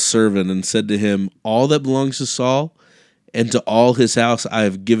 Saul's servant, and said to him, "All that belongs to Saul and to all his house I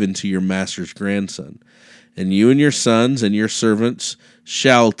have given to your master's grandson. And you and your sons and your servants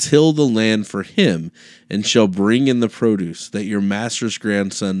shall till the land for him, and shall bring in the produce, that your master's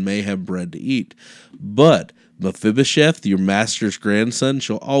grandson may have bread to eat. But Mephibosheth, your master's grandson,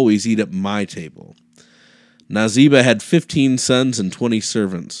 shall always eat at my table." Now Ziba had 15 sons and 20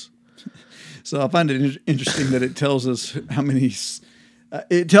 servants. So I find it interesting that it tells us how many.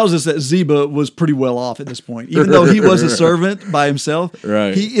 It tells us that Ziba was pretty well off at this point, even though he was a servant by himself.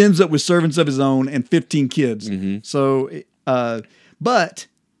 Right. He ends up with servants of his own and 15 kids. So, but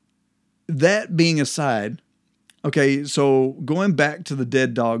that being aside, okay. So going back to the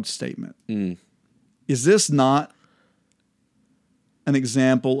dead dog statement, is this not an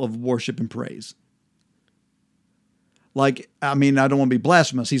example of worship and praise? Like, I mean, I don't want to be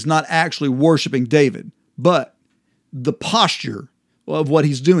blasphemous. He's not actually worshiping David, but the posture of what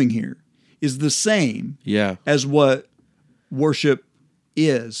he's doing here is the same Yeah. as what worship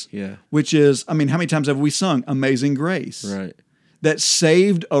is. Yeah. Which is, I mean, how many times have we sung Amazing Grace? Right. That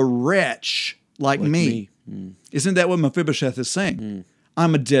saved a wretch like me. me. Isn't that what Mephibosheth is saying?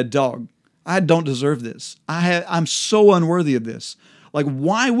 I'm a dead dog. I don't deserve this. I'm so unworthy of this. Like,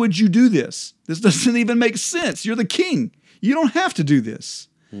 why would you do this? This doesn't even make sense. You're the king. You don't have to do this.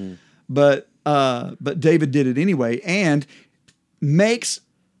 But David did it anyway, and makes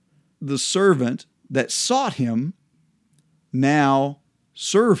the servant that sought him now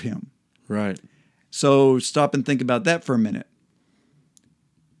serve him. Right. So stop and think about that for a minute.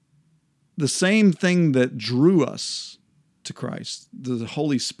 The same thing that drew us to Christ, the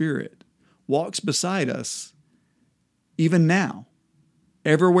Holy Spirit, walks beside us even now,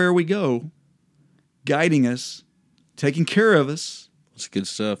 everywhere we go, guiding us, taking care of us, It's good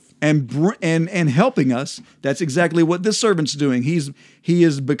stuff. and helping us. That's exactly what this servant's doing. He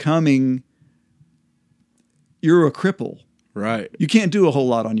is becoming. You're a cripple. Right. You can't do a whole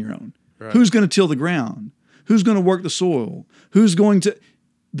lot on your own. Right. Who's going to till the ground? Who's going to work the soil? Who's going to?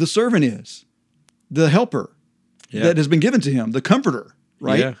 The servant is the helper that has been given to him, the comforter,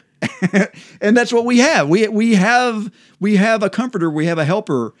 right? Yeah. And that's what we have. We have a comforter. We have a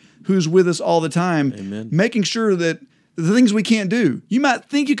helper who's with us all the time, Amen. making sure that the things we can't do. You might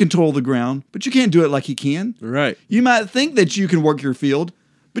think you can toil the ground, but you can't do it like he can. Right. You might think that you can work your field,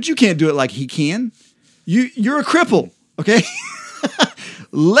 but you can't do it like he can. You're a cripple, okay?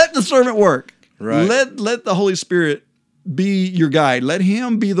 Let the servant work. Right. Let the Holy Spirit be your guide. Let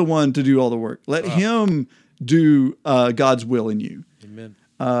him be the one to do all the work. Let him do God's will in you. Amen.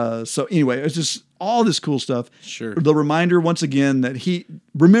 So anyway, it's just all this cool stuff. Sure. The reminder once again that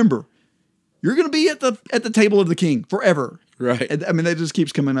remember, you're going to be at the table of the King forever. Right. I mean, that just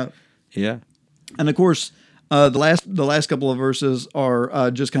keeps coming up. Yeah. And of course, the last couple of verses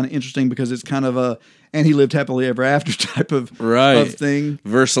are just kind of interesting because it's kind of a "and he lived happily ever after" type of thing.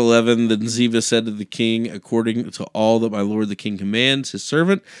 Verse 11, then Ziba said to the king, according to all that my lord the king commands his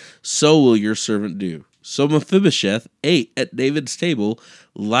servant, so will your servant do. So Mephibosheth ate at David's table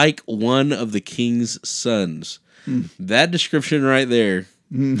like one of the king's sons. That description right there,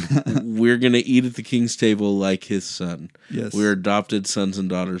 we're going to eat at the king's table like his son. Yes. We're adopted sons and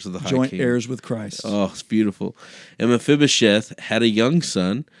daughters of the high Joint king. heirs with Christ. Oh, it's beautiful. And Mephibosheth had a young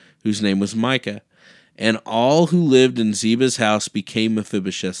son whose name was Micah. And all who lived in Ziba's house became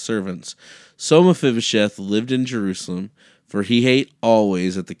Mephibosheth's servants. So Mephibosheth lived in Jerusalem, for he ate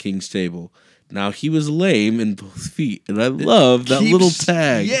always at the king's table. Now he was lame in both feet. And I love that little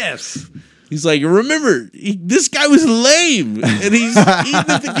tag. Yes. He's like, remember, this guy was lame, and he's eating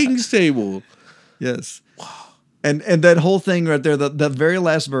at the king's table. Yes. Wow. And that whole thing right there, that very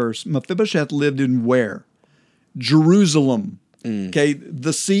last verse, Mephibosheth lived in where? Jerusalem. Okay,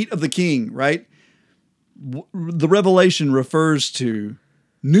 the seat of the king, right? The Revelation refers to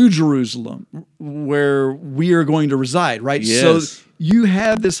New Jerusalem, where we are going to reside, right? Yes. So you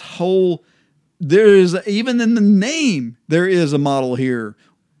have this whole, there is, even in the name, there is a model here.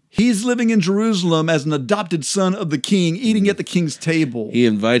 He's living in Jerusalem as an adopted son of the king, eating at the king's table. He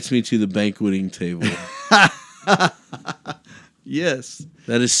invites me to the banqueting table. Yes.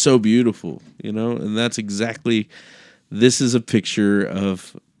 That is so beautiful, and that's exactly, this is a picture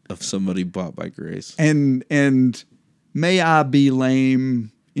of somebody bought by grace. And may I be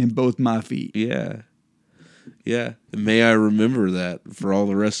lame in both my feet. Yeah. Yeah. And may I remember that for all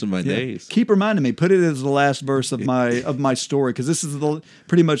the rest of my days. Keep reminding me. Put it as the last verse of my story, because this is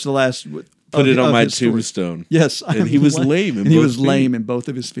pretty much the last. Put it on my his story. tombstone. Yes, and he was lame in and he both was feet. lame in both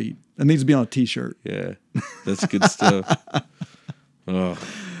of his feet. That needs to be on a T-shirt. Yeah, that's good stuff. Oh.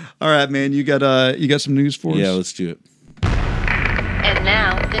 All right, man. You got some news for us? Yeah, let's do it. And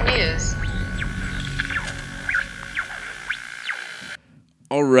now, the news.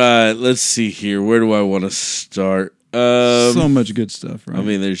 All right, let's see here. Where do I want to start? So much good stuff, right? I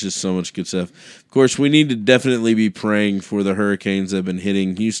mean, there's just so much good stuff. Of course, we need to definitely be praying for the hurricanes that have been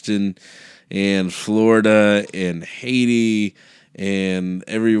hitting Houston and Florida and Haiti and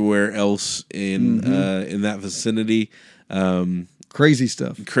everywhere else in that vicinity. Crazy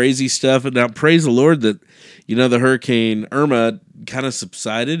stuff. Crazy stuff. And now praise the Lord that, the Hurricane Irma kind of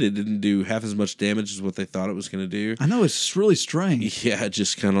subsided. It didn't do half as much damage as what they thought it was going to do. I know, it's really strange. Yeah, it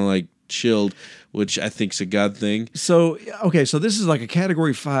just kind of like chilled, which I think is a God thing. So, okay, so this is like a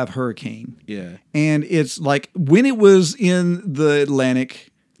Category 5 hurricane. Yeah. And it's like when it was in the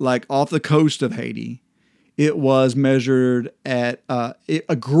Atlantic, like off the coast of Haiti, it was measured at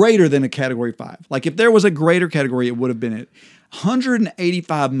a greater than a Category 5. Like if there was a greater category, it would have been at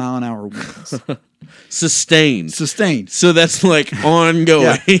 185 mile an hour winds. Sustained. Sustained. So that's like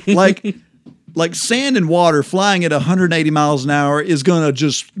ongoing. Yeah. Like sand and water flying at 180 miles an hour is going to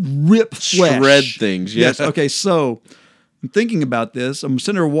just rip flesh. Shred things. Yeah. Yes. Okay. So I'm thinking about this. I'm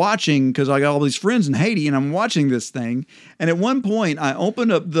sitting there watching because I got all these friends in Haiti, and I'm watching this thing. And at one point, I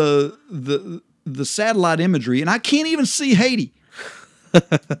opened up the satellite imagery, and I can't even see Haiti.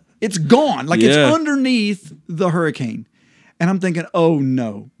 It's gone. Like it's underneath the hurricane. And I'm thinking, oh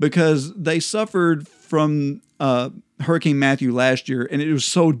no, because they suffered from Hurricane Matthew last year, and it was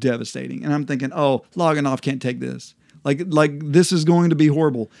so devastating. And I'm thinking, oh, logging off can't take this. Like this is going to be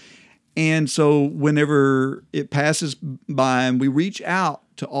horrible. And so whenever it passes by and we reach out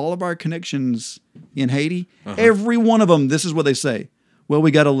to all of our connections in Haiti, every one of them, this is what they say. Well,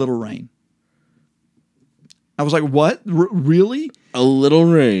 we got a little rain. I was like, what? Really? A little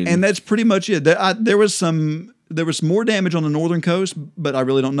rain. And that's pretty much it. There was some there was more damage on the northern coast, but I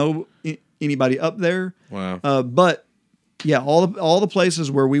really don't know anybody up there. Wow. But yeah, all the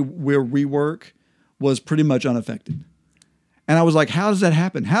places where we work was pretty much unaffected. And I was like, how does that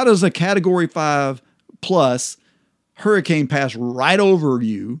happen? How does a Category 5 plus hurricane pass right over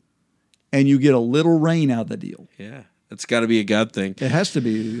you and you get a little rain out of the deal? Yeah. It's got to be a God thing. It has to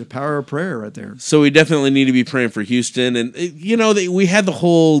be the power of prayer right there. So we definitely need to be praying for Houston. And, we had the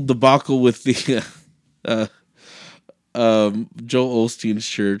whole debacle with the Joel Osteen's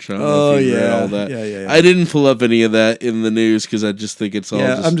church. I don't know if you read all that. Yeah. I didn't pull up any of that in the news because I just think it's all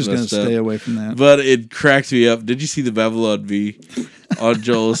I'm just going to messed up. stay away from that. But it cracked me up. Did you see the Babylon Bee on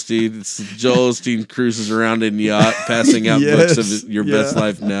Joel Osteen? Joel Osteen cruises around in yacht, passing out books of Your Best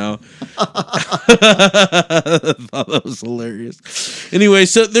Life Now. I thought that was hilarious. Anyway,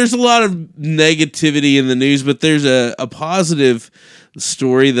 so there's a lot of negativity in the news, but there's a positive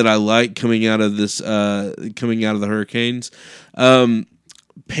story that I like coming out of this, coming out of the hurricanes.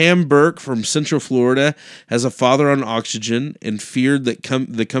 Pam Burke from Central Florida has a father on oxygen and feared that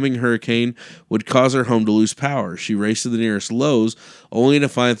the coming hurricane would cause her home to lose power. She raced to the nearest Lowe's, only to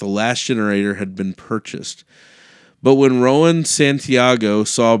find that the last generator had been purchased. But when Rowan Santiago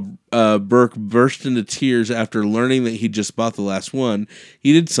saw Burke burst into tears after learning that he just bought the last one,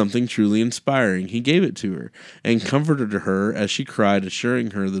 he did something truly inspiring. He gave it to her and comforted her as she cried,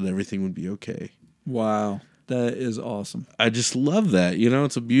 assuring her that everything would be okay. Wow. That is awesome. I just love that.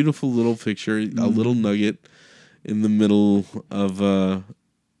 It's a beautiful little picture, a little nugget in the middle of a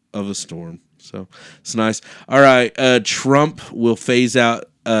storm. So it's nice. All right. Trump will phase out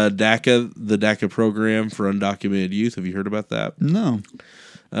DACA, the DACA program for undocumented youth. Have you heard about that? No.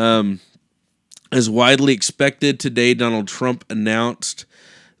 As widely expected, today Donald Trump announced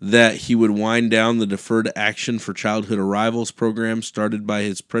that he would wind down the Deferred Action for Childhood Arrivals program started by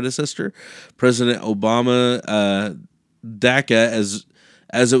his predecessor, President Obama. DACA,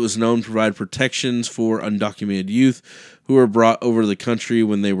 as it was known, provide protections for undocumented youth who were brought over to the country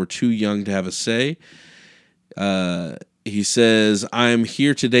when they were too young to have a say. He says, I am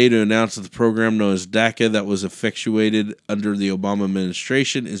here today to announce that the program known as DACA that was effectuated under the Obama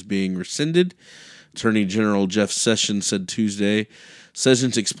administration is being rescinded. Attorney General Jeff Sessions said Tuesday.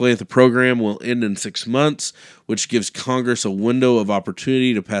 Sessions explained that the program will end in 6 months, which gives Congress a window of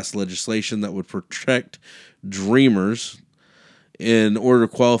opportunity to pass legislation that would protect Dreamers. In order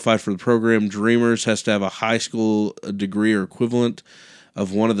to qualify for the program, Dreamers has to have a high school degree or equivalent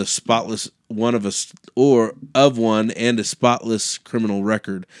of one and a spotless criminal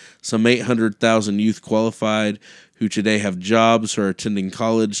record. Some 800,000 youth qualified who today have jobs or are attending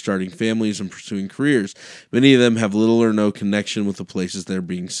college, starting families, and pursuing careers. Many of them have little or no connection with the places they're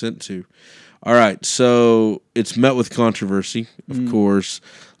being sent to. All right, so it's met with controversy, of course.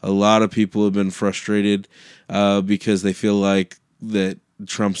 A lot of people have been frustrated because they feel like that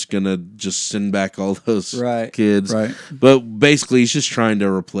Trump's going to just send back all those kids. Right. But basically, he's just trying to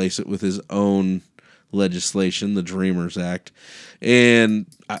replace it with his own legislation, the Dreamers Act. And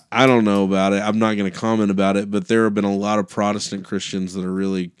I don't know about it. I'm not going to comment about it, but there have been a lot of Protestant Christians that are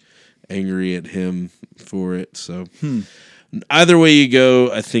really angry at him for it. So either way you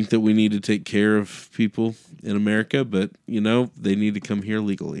go, I think that we need to take care of people in America, but, they need to come here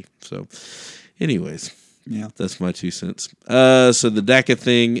legally. So anyways, yeah, that's my 2 cents. So the DACA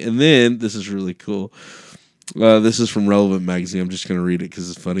thing, and then this is really cool. This is from Relevant Magazine. I'm just going to read it because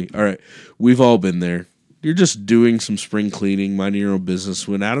it's funny. All right. We've all been there. You're just doing some spring cleaning, minding your own business,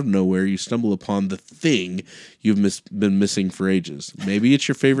 when out of nowhere you stumble upon the thing you've been missing for ages. Maybe it's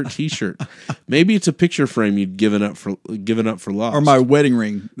your favorite T-shirt. Maybe it's a picture frame you'd given up for lost. Or my wedding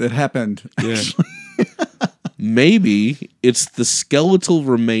ring that happened. Yeah. Maybe it's the skeletal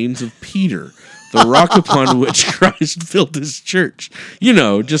remains of Peter, the rock upon which Christ built his church.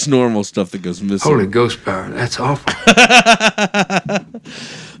 Just normal stuff that goes missing. Holy Ghost power, that's awful.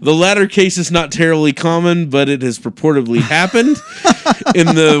 The latter case is not terribly common, but it has purportedly happened in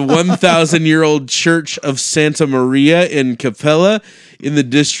the 1,000-year-old church of Santa Maria in Capella in the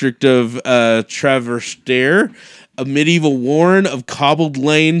district of Traverse, a medieval warren of cobbled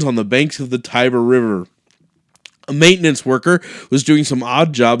lanes on the banks of the Tiber River. A maintenance worker was doing some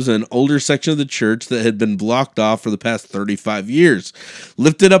odd jobs in an older section of the church that had been blocked off for the past 35 years.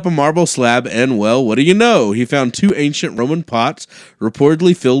 Lifted up a marble slab and, well, what do you know? He found 2 ancient Roman pots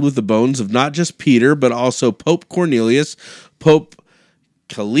reportedly filled with the bones of not just Peter, but also Pope Cornelius, Pope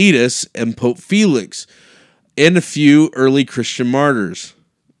Calidas, and Pope Felix, and a few early Christian martyrs.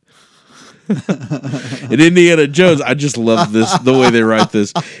 In Indiana Jones, I just love this, the way they write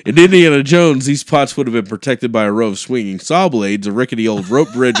this. In Indiana Jones, these pots would have been protected by a row of swinging saw blades, a rickety old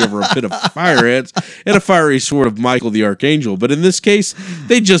rope bridge over a pit of fire ants, and a fiery sword of Michael the Archangel. But in this case,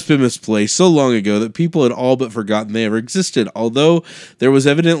 they'd just been misplaced so long ago that people had all but forgotten they ever existed, although there was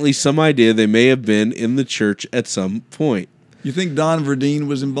evidently some idea they may have been in the church at some point. You think Don Verdeen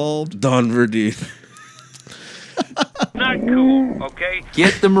was involved? Don Verdeen. Not cool, okay?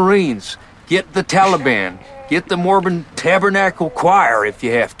 Get the Marines. Get the Taliban. Get the Mormon Tabernacle Choir if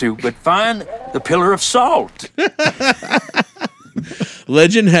you have to. But find the Pillar of Salt.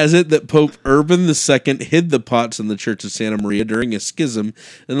 Legend has it that Pope Urban II hid the pots in the Church of Santa Maria during a schism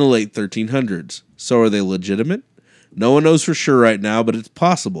in the late 1300s. So are they legitimate? No one knows for sure right now, but it's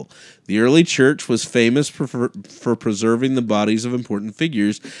possible. The early church was famous for preserving the bodies of important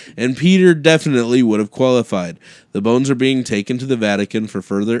figures, and Peter definitely would have qualified. The bones are being taken to the Vatican for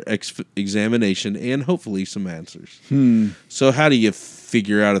further examination and hopefully some answers. So how do you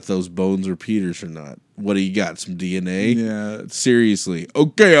figure out if those bones are Peter's or not? What do you got, some DNA? Yeah. Seriously.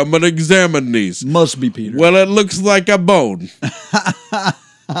 Okay, I'm going to examine these. Must be Peter. Well, it looks like a bone.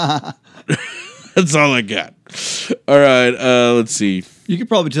 That's all I got. All right, let's see. You could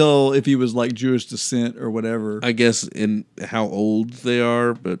probably tell if he was like Jewish descent or whatever. I guess in how old they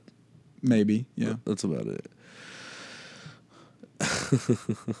are, but Maybe, yeah. that's about it.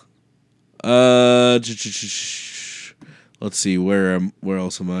 Let's see, where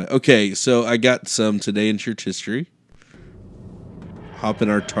else am I? Okay, so I got some today in church history. Hop in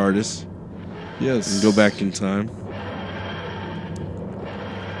our TARDIS Yes. and go back in time.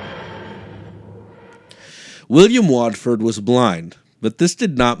 William Watford was blind, but this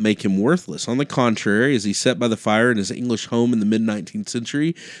did not make him worthless. On the contrary, as he sat by the fire in his English home in the mid-19th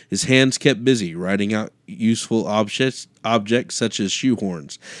century, his hands kept busy, writing out useful objects such as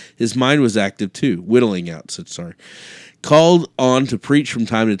shoehorns. His mind was active too, whittling out Called on to preach from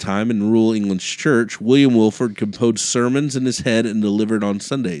time to time and rule England's church, William Wilford composed sermons in his head and delivered on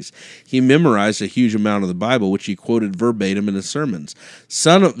Sundays. He memorized a huge amount of the Bible, which he quoted verbatim in his sermons.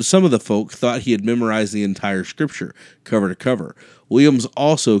 Some of the folk thought he had memorized the entire scripture, cover to cover. Williams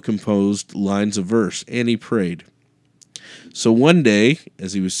also composed lines of verse, and he prayed. So one day,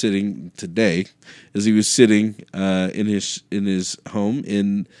 as he was sitting in his home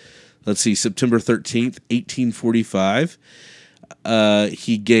in, September 13th, 1845,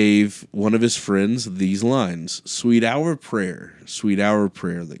 he gave one of his friends these lines: sweet hour of prayer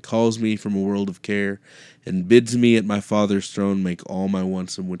that calls me from a world of care and bids me at my Father's throne make all my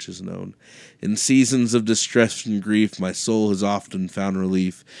wants and wishes known. In seasons of distress and grief, my soul has often found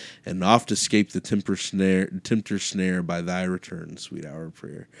relief and oft escaped the tempter's snare by thy return, sweet hour of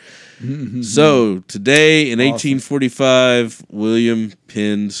prayer. So today in 1845, William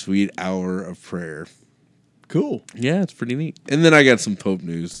penned Sweet Hour of Prayer. Cool. Yeah, it's pretty neat. And then I got some Pope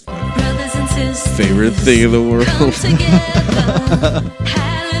news. Brothers and sisters, Favorite thing in the world. come together.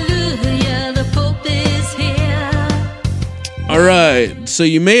 Hallelujah, the Pope is here. All right. So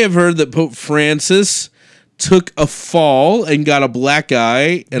you may have heard that Pope Francis took a fall and got a black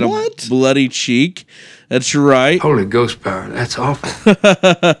eye and a bloody cheek. That's right. Holy Ghost power, that's awful.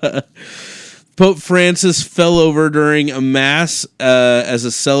 Pope Francis fell over during a mass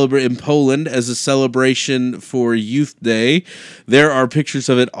in Poland as a celebration for Youth Day. There are pictures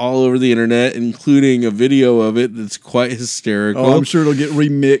of it all over the internet, including a video of it that's quite hysterical. Oh, I'm sure it'll get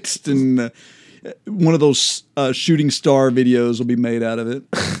remixed, and one of those shooting star videos will be made out of it.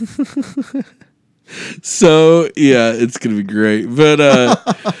 So, yeah, it's going to be great. But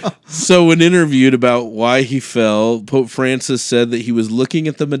so when interviewed about why he fell, Pope Francis said that he was looking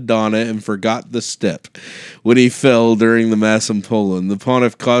at the Madonna and forgot the step when he fell during the Mass in Poland. The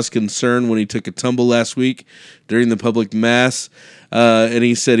pontiff caused concern when he took a tumble last week during the public Mass, and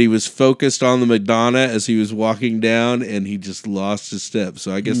he said he was focused on the Madonna as he was walking down, and he just lost his step.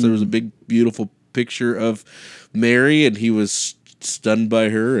 So I guess there was a big, beautiful picture of Mary, and he was stunned by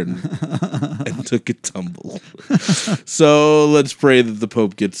her and took a tumble. So let's pray that the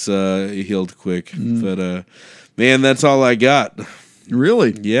Pope gets healed quick. But man, that's all I got.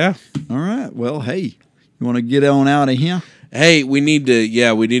 Really? Yeah. All right. Well, hey, you want to get on out of here? Hey, we need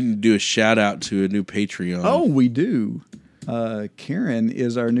to do a shout out to a new Patreon. Oh, we do. Karen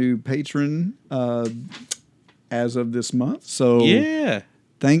is our new patron as of this month. So yeah.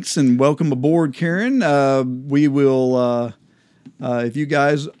 Thanks and welcome aboard, Karen. We will. If you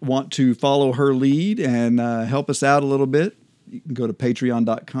guys want to follow her lead and help us out a little bit, you can go to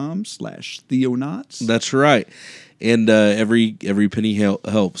patreon.com/theonauts. That's right. And every penny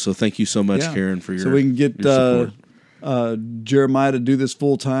helps. So thank you so much, Karen, for your so we can get your support. Jeremiah to do this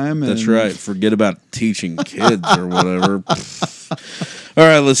full time. That's right. Forget about teaching kids or whatever. All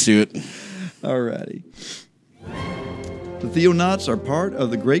right, let's do it. All righty. The Theonauts are part of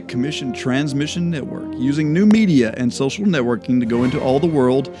the Great Commission Transmission Network, using new media and social networking to go into all the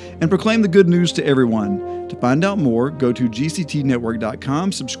world and proclaim the good news to everyone. To find out more, go to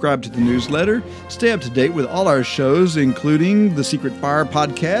gctnetwork.com, subscribe to the newsletter, stay up to date with all our shows, including the Secret Fire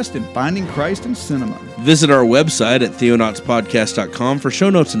podcast and Finding Christ in Cinema. Visit our website at theonautspodcast.com for show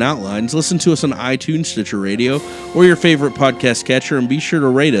notes and outlines. Listen to us on iTunes, Stitcher Radio, or your favorite podcast catcher, and be sure to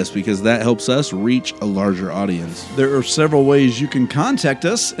rate us because that helps us reach a larger audience. There are several ways you can contact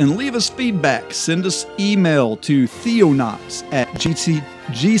us and leave us feedback. Send us email to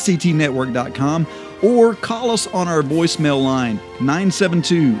theonauts@gctnetwork.com or call us on our voicemail line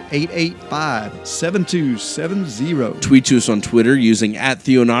 972-885-7270. Tweet to us on Twitter using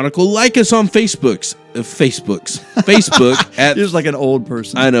 @Theonautical. Like us on Facebook at Just like an old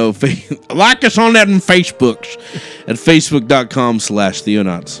person. I know. Like us on that in Facebooks at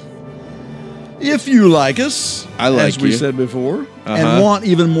facebook.com/Theonauts. If you like us, I like as we you. said before, and want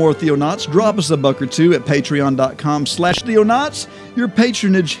even more Theonauts, drop us a buck or two at patreon.com/Theonauts. Your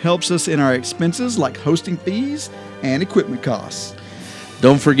patronage helps us in our expenses like hosting fees and equipment costs.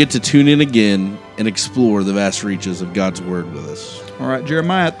 Don't forget to tune in again and explore the vast reaches of God's Word with us. All right,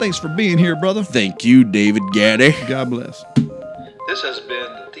 Jeremiah, thanks for being here, brother. Thank you, David Gaddy. God bless. This has been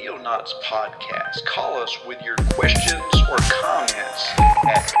the Theonauts Podcast. Call us with your questions or comments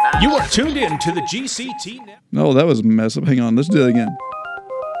at 9... You are tuned in to the GCT Network. No, that was a mess up. Hang on, let's do it again.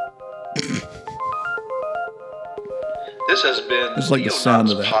 This has been It's like the sound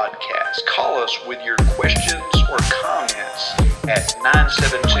of that. Podcast. Call us with your questions or comments at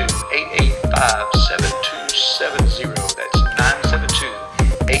 972-885-7270. That's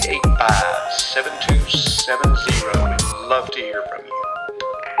 972-885-7270. We'd love to hear from you.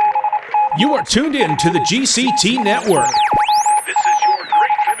 You are tuned in to the GCT Network. This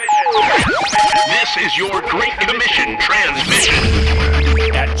is your Great Commission transmission.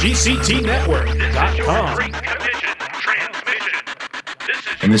 At GCTnetwork.com.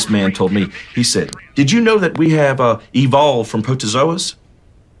 And this man told me, he said, did you know that we have evolved from protozoas?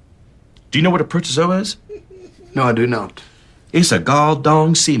 Do you know what a protozoa is? No, I do not. It's a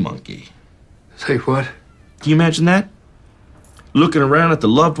gall-dong sea monkey. Say what? Can you imagine that? Looking around at the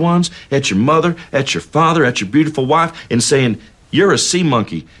loved ones, at your mother, at your father, at your beautiful wife, and saying, you're a sea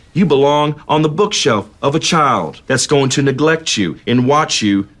monkey. You belong on the bookshelf of a child that's going to neglect you and watch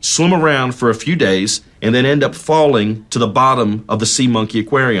you swim around for a few days and then end up falling to the bottom of the sea monkey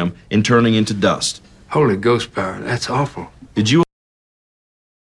aquarium and turning into dust. Holy ghost power, that's awful. Did you